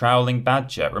 and Trowling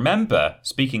Badger. Remember,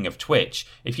 speaking of Twitch,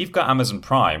 if you've got Amazon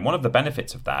Prime, one of the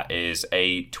benefits of that is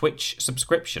a Twitch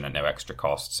subscription at no extra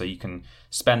cost. So you can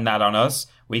spend that on us.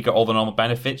 We get all the normal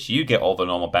benefits, you get all the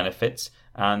normal benefits,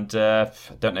 and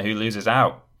don't know who loses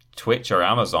out, Twitch or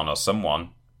Amazon or someone.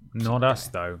 Not us,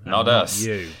 though. Not us.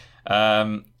 You.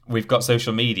 We've got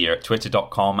social media at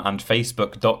twitter.com and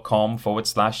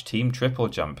facebook.com/Team Triple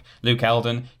Jump. Luke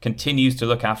Eldon continues to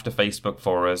look after Facebook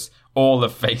for us. All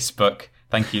of Facebook.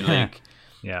 Thank you, Luke.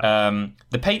 Yeah.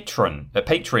 The Patreon,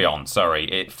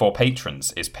 for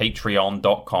patrons is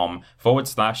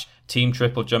patreon.com/Team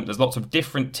Triple Jump. There's lots of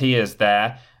different tiers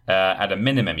there. At a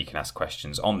minimum, you can ask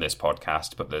questions on this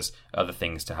podcast, but there's other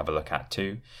things to have a look at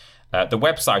too. The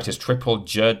website is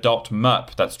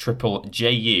triplej.mup. That's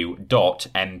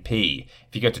triplejU.mp.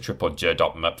 If you go to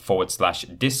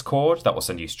triplej.mup/Discord, that will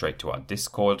send you straight to our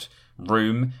Discord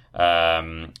room,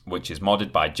 which is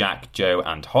modded by Jack, Joe,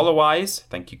 and Holloweyes.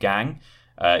 Thank you, gang.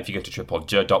 If you go to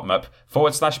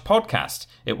triplej.mup/podcast,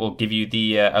 it will give you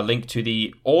a link to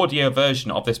the audio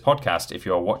version of this podcast if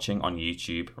you are watching on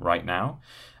YouTube right now.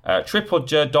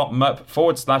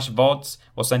 triplej.mup/VODs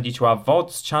will send you to our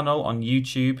VODs channel on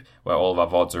YouTube, where all of our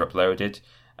VODs are uploaded.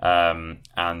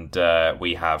 And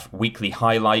we have weekly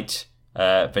highlight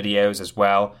videos as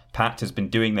well. Pat has been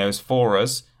doing those for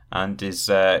us and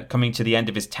is coming to the end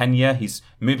of his tenure. He's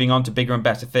moving on to bigger and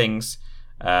better things.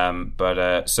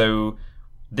 So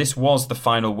this was the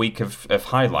final week of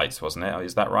highlights, wasn't it?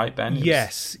 Is that right, Ben?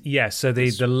 Yes. So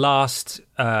the last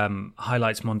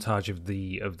highlights montage of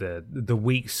the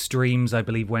week's streams, I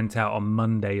believe, went out on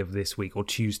Monday of this week or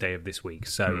Tuesday of this week.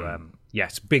 So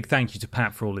yes, big thank you to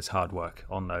Pat for all his hard work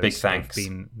on those. Big thanks. They've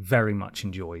been very much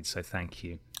enjoyed. So thank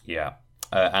you. Yeah.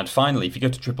 And finally, if you go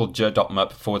to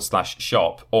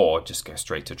triplej.mup/shop or just go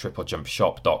straight to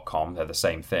triplejumpshop.com, they're the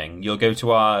same thing. You'll go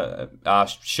to our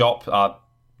shop, our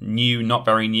new, not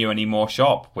very new anymore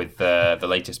shop with the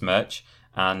latest merch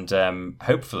and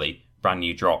hopefully brand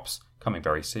new drops coming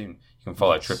very soon. You can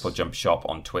follow Triple Jump Shop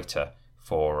on Twitter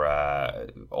for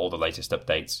all the latest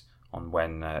updates on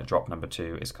when drop number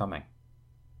 2 is coming.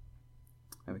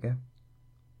 There we go.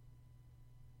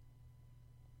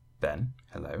 Ben,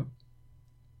 hello.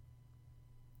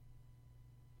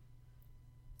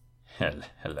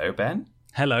 Hello, Ben.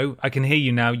 Hello, I can hear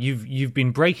you now. You've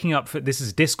been breaking up. This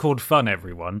is Discord fun,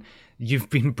 everyone.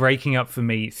 You've been breaking up for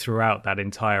me throughout that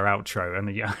entire outro, and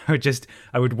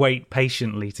I would wait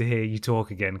patiently to hear you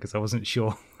talk again because I wasn't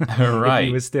sure Right. if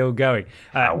you were still going.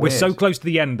 We're weird. so close to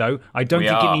the end, though. I don't We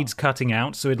think are. it needs cutting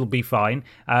out, so it'll be fine.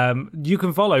 You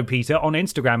can follow Peter on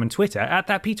Instagram and Twitter at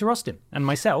that Peter Austin, and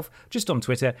myself just on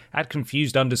Twitter at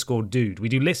confused_dude. We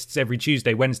do lists every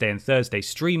Tuesday, Wednesday, and Thursday.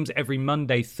 Streams every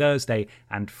Monday, Thursday,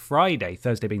 and Friday.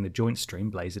 Thursday being the joint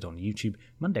stream, Blaze It on YouTube.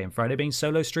 Monday and Friday being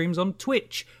solo streams on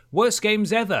Twitch. Worst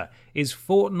Games Ever is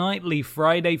fortnightly,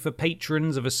 Friday for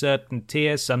patrons of a certain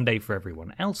tier, Sunday for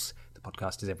everyone else. The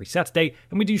podcast is every Saturday,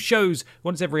 and we do shows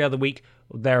once every other week,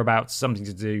 or thereabouts, something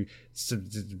to do,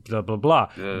 blah, blah, blah.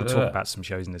 We'll talk about some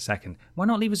shows in a second. Why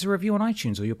not leave us a review on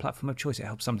iTunes or your platform of choice? It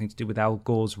helps something to do with Al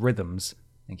Gore's rhythms.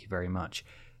 Thank you very much.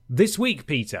 This week,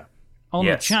 Peter, on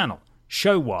Yes. the channel,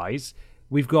 show-wise,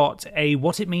 we've got a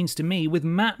What It Means to Me with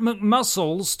Matt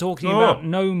McMuscles talking about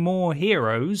No More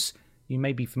Heroes. You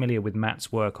may be familiar with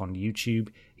Matt's work on YouTube.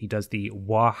 He does the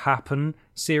What Happen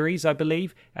series, I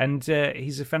believe, and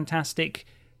he's a fantastic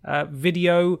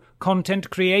video content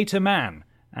creator man.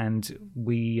 And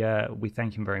we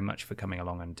thank him very much for coming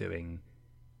along and doing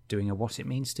a What It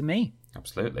Means to Me.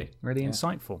 Absolutely. Really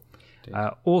insightful.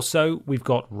 Also, we've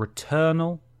got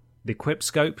Returnal, the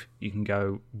Quipscope. You can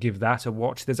go give that a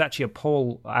watch. There's actually a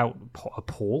poll out.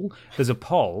 There's a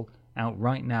poll out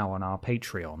right now on our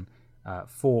Patreon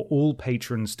for all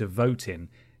patrons to vote in.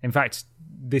 In fact,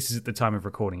 this is at the time of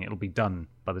recording. It'll be done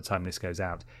by the time this goes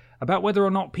out. About whether or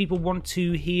not people want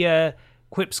to hear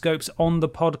Quipscopes on the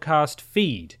podcast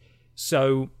feed.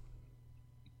 So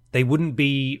they wouldn't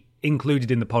be included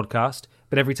in the podcast,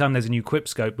 but every time there's a new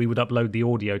Quipscope, we would upload the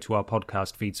audio to our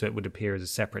podcast feed so it would appear as a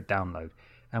separate download.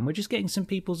 And we're just getting some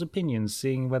people's opinions,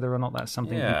 seeing whether or not that's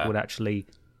something people would actually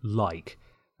like.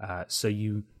 So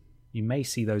you may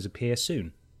see those appear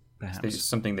soon, perhaps. It's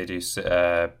something they do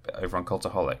over on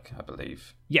Cultaholic, I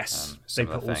believe. Yes, they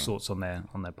put all sorts on their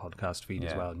podcast feed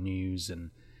as well, news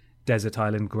and Desert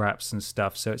Island Graps and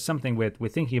stuff. So it's something we're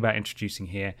thinking about introducing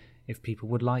here if people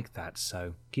would like that.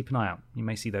 So keep an eye out. You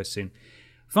may see those soon.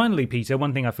 Finally, Peter,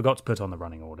 one thing I forgot to put on the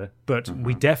running order, but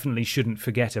we definitely shouldn't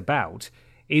forget about,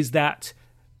 is that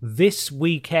this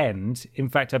weekend, in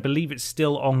fact, I believe it's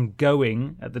still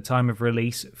ongoing at the time of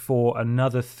release for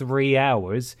another 3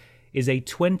 hours, is a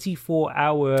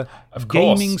 24-hour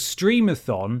gaming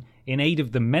streamathon in aid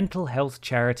of the mental health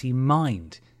charity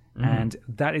Mind. And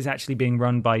that is actually being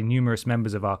run by numerous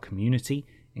members of our community,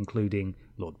 including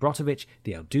Lord Brotovich,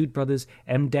 the El Dude Brothers,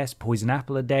 MDes, Poison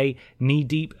Apple a Day, Knee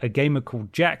Deep, a gamer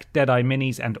called Jack, Deadeye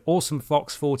Minis, and Awesome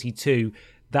Fox 42.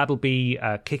 That'll be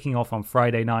kicking off on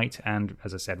Friday night and,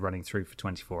 as I said, running through for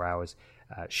 24 hours.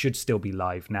 Should still be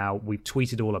live now. We've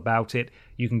tweeted all about it.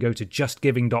 You can go to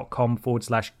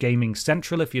justgiving.com/gaming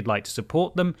central if you'd like to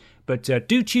support them. But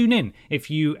do tune in if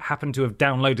you happen to have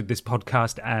downloaded this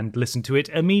podcast and listened to it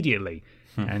immediately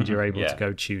and you're able to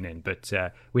go tune in. But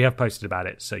we have posted about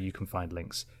it, so you can find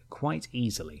links quite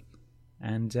easily.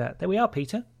 And there we are,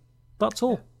 Peter. That's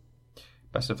all.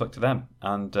 Best of luck to them.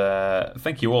 And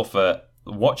thank you all for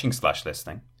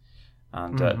watching/listening.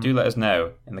 And do let us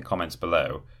know in the comments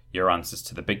below your answers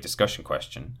to the big discussion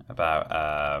question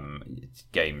about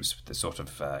games that sort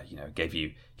of gave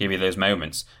you those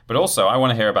moments. But also, I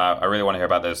really want to hear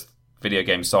about those video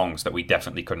game songs that we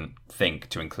definitely couldn't think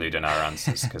to include in our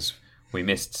answers because we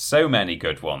missed so many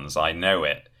good ones. I know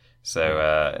it.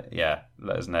 So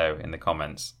let us know in the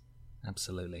comments.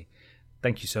 Absolutely.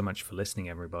 Thank you so much for listening,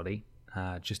 everybody.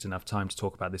 Just enough time to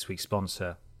talk about this week's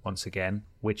sponsor once again,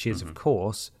 which is, of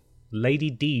course, Lady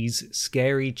D's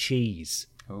Scary Cheese.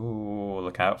 Ooh,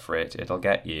 look out for it. It'll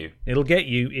get you. It'll get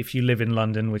you if you live in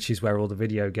London, which is where all the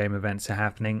video game events are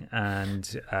happening,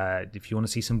 and if you want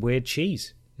to see some weird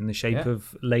cheese in the shape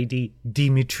of Lady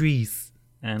Dimitrise.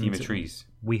 And Dimitrise.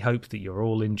 we hope that you're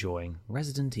all enjoying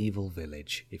Resident Evil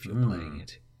Village if you're playing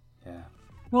it. Yeah,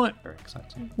 Right, very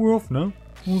exciting. we're off now.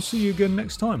 We'll see you again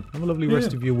next time. Have a lovely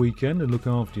rest of your weekend and look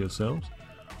after yourselves.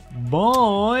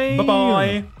 Bye!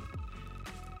 Bye-bye.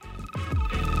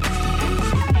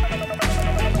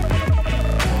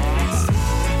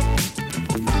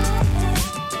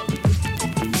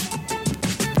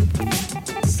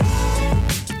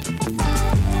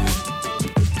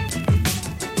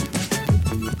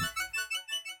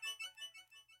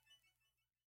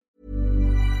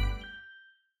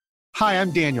 Hi,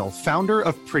 I'm Daniel, founder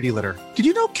of Pretty Litter. Did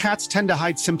you know cats tend to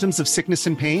hide symptoms of sickness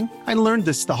and pain? I learned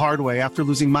this the hard way after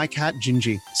losing my cat,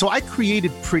 Gingy. So I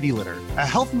created Pretty Litter, a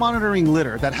health monitoring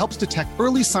litter that helps detect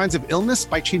early signs of illness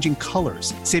by changing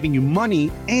colors, saving you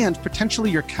money and potentially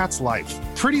your cat's life.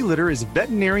 Pretty Litter is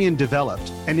veterinarian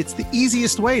developed, and it's the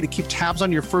easiest way to keep tabs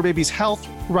on your fur baby's health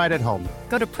right at home.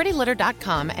 Go to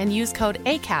prettylitter.com and use code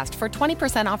ACAST for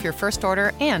 20% off your first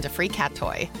order and a free cat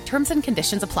toy. Terms and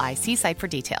conditions apply. See site for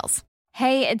details.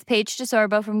 Hey, it's Paige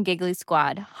DeSorbo from Giggly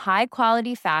Squad. High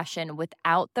quality fashion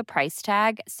without the price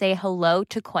tag. Say hello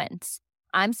to Quince.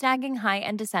 I'm snagging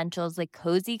high-end essentials like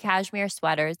cozy cashmere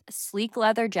sweaters, sleek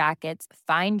leather jackets,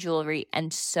 fine jewelry,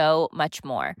 and so much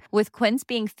more. With Quince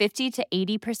being 50 to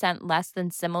 80% less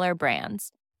than similar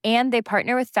brands. And they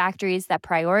partner with factories that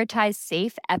prioritize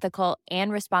safe, ethical,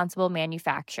 and responsible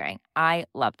manufacturing. I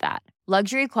love that.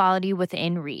 Luxury quality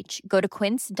within reach. Go to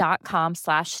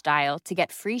quince.com/style to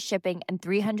get free shipping and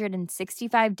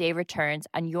 365-day returns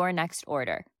on your next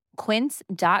order.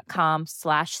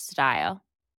 Quince.com/style.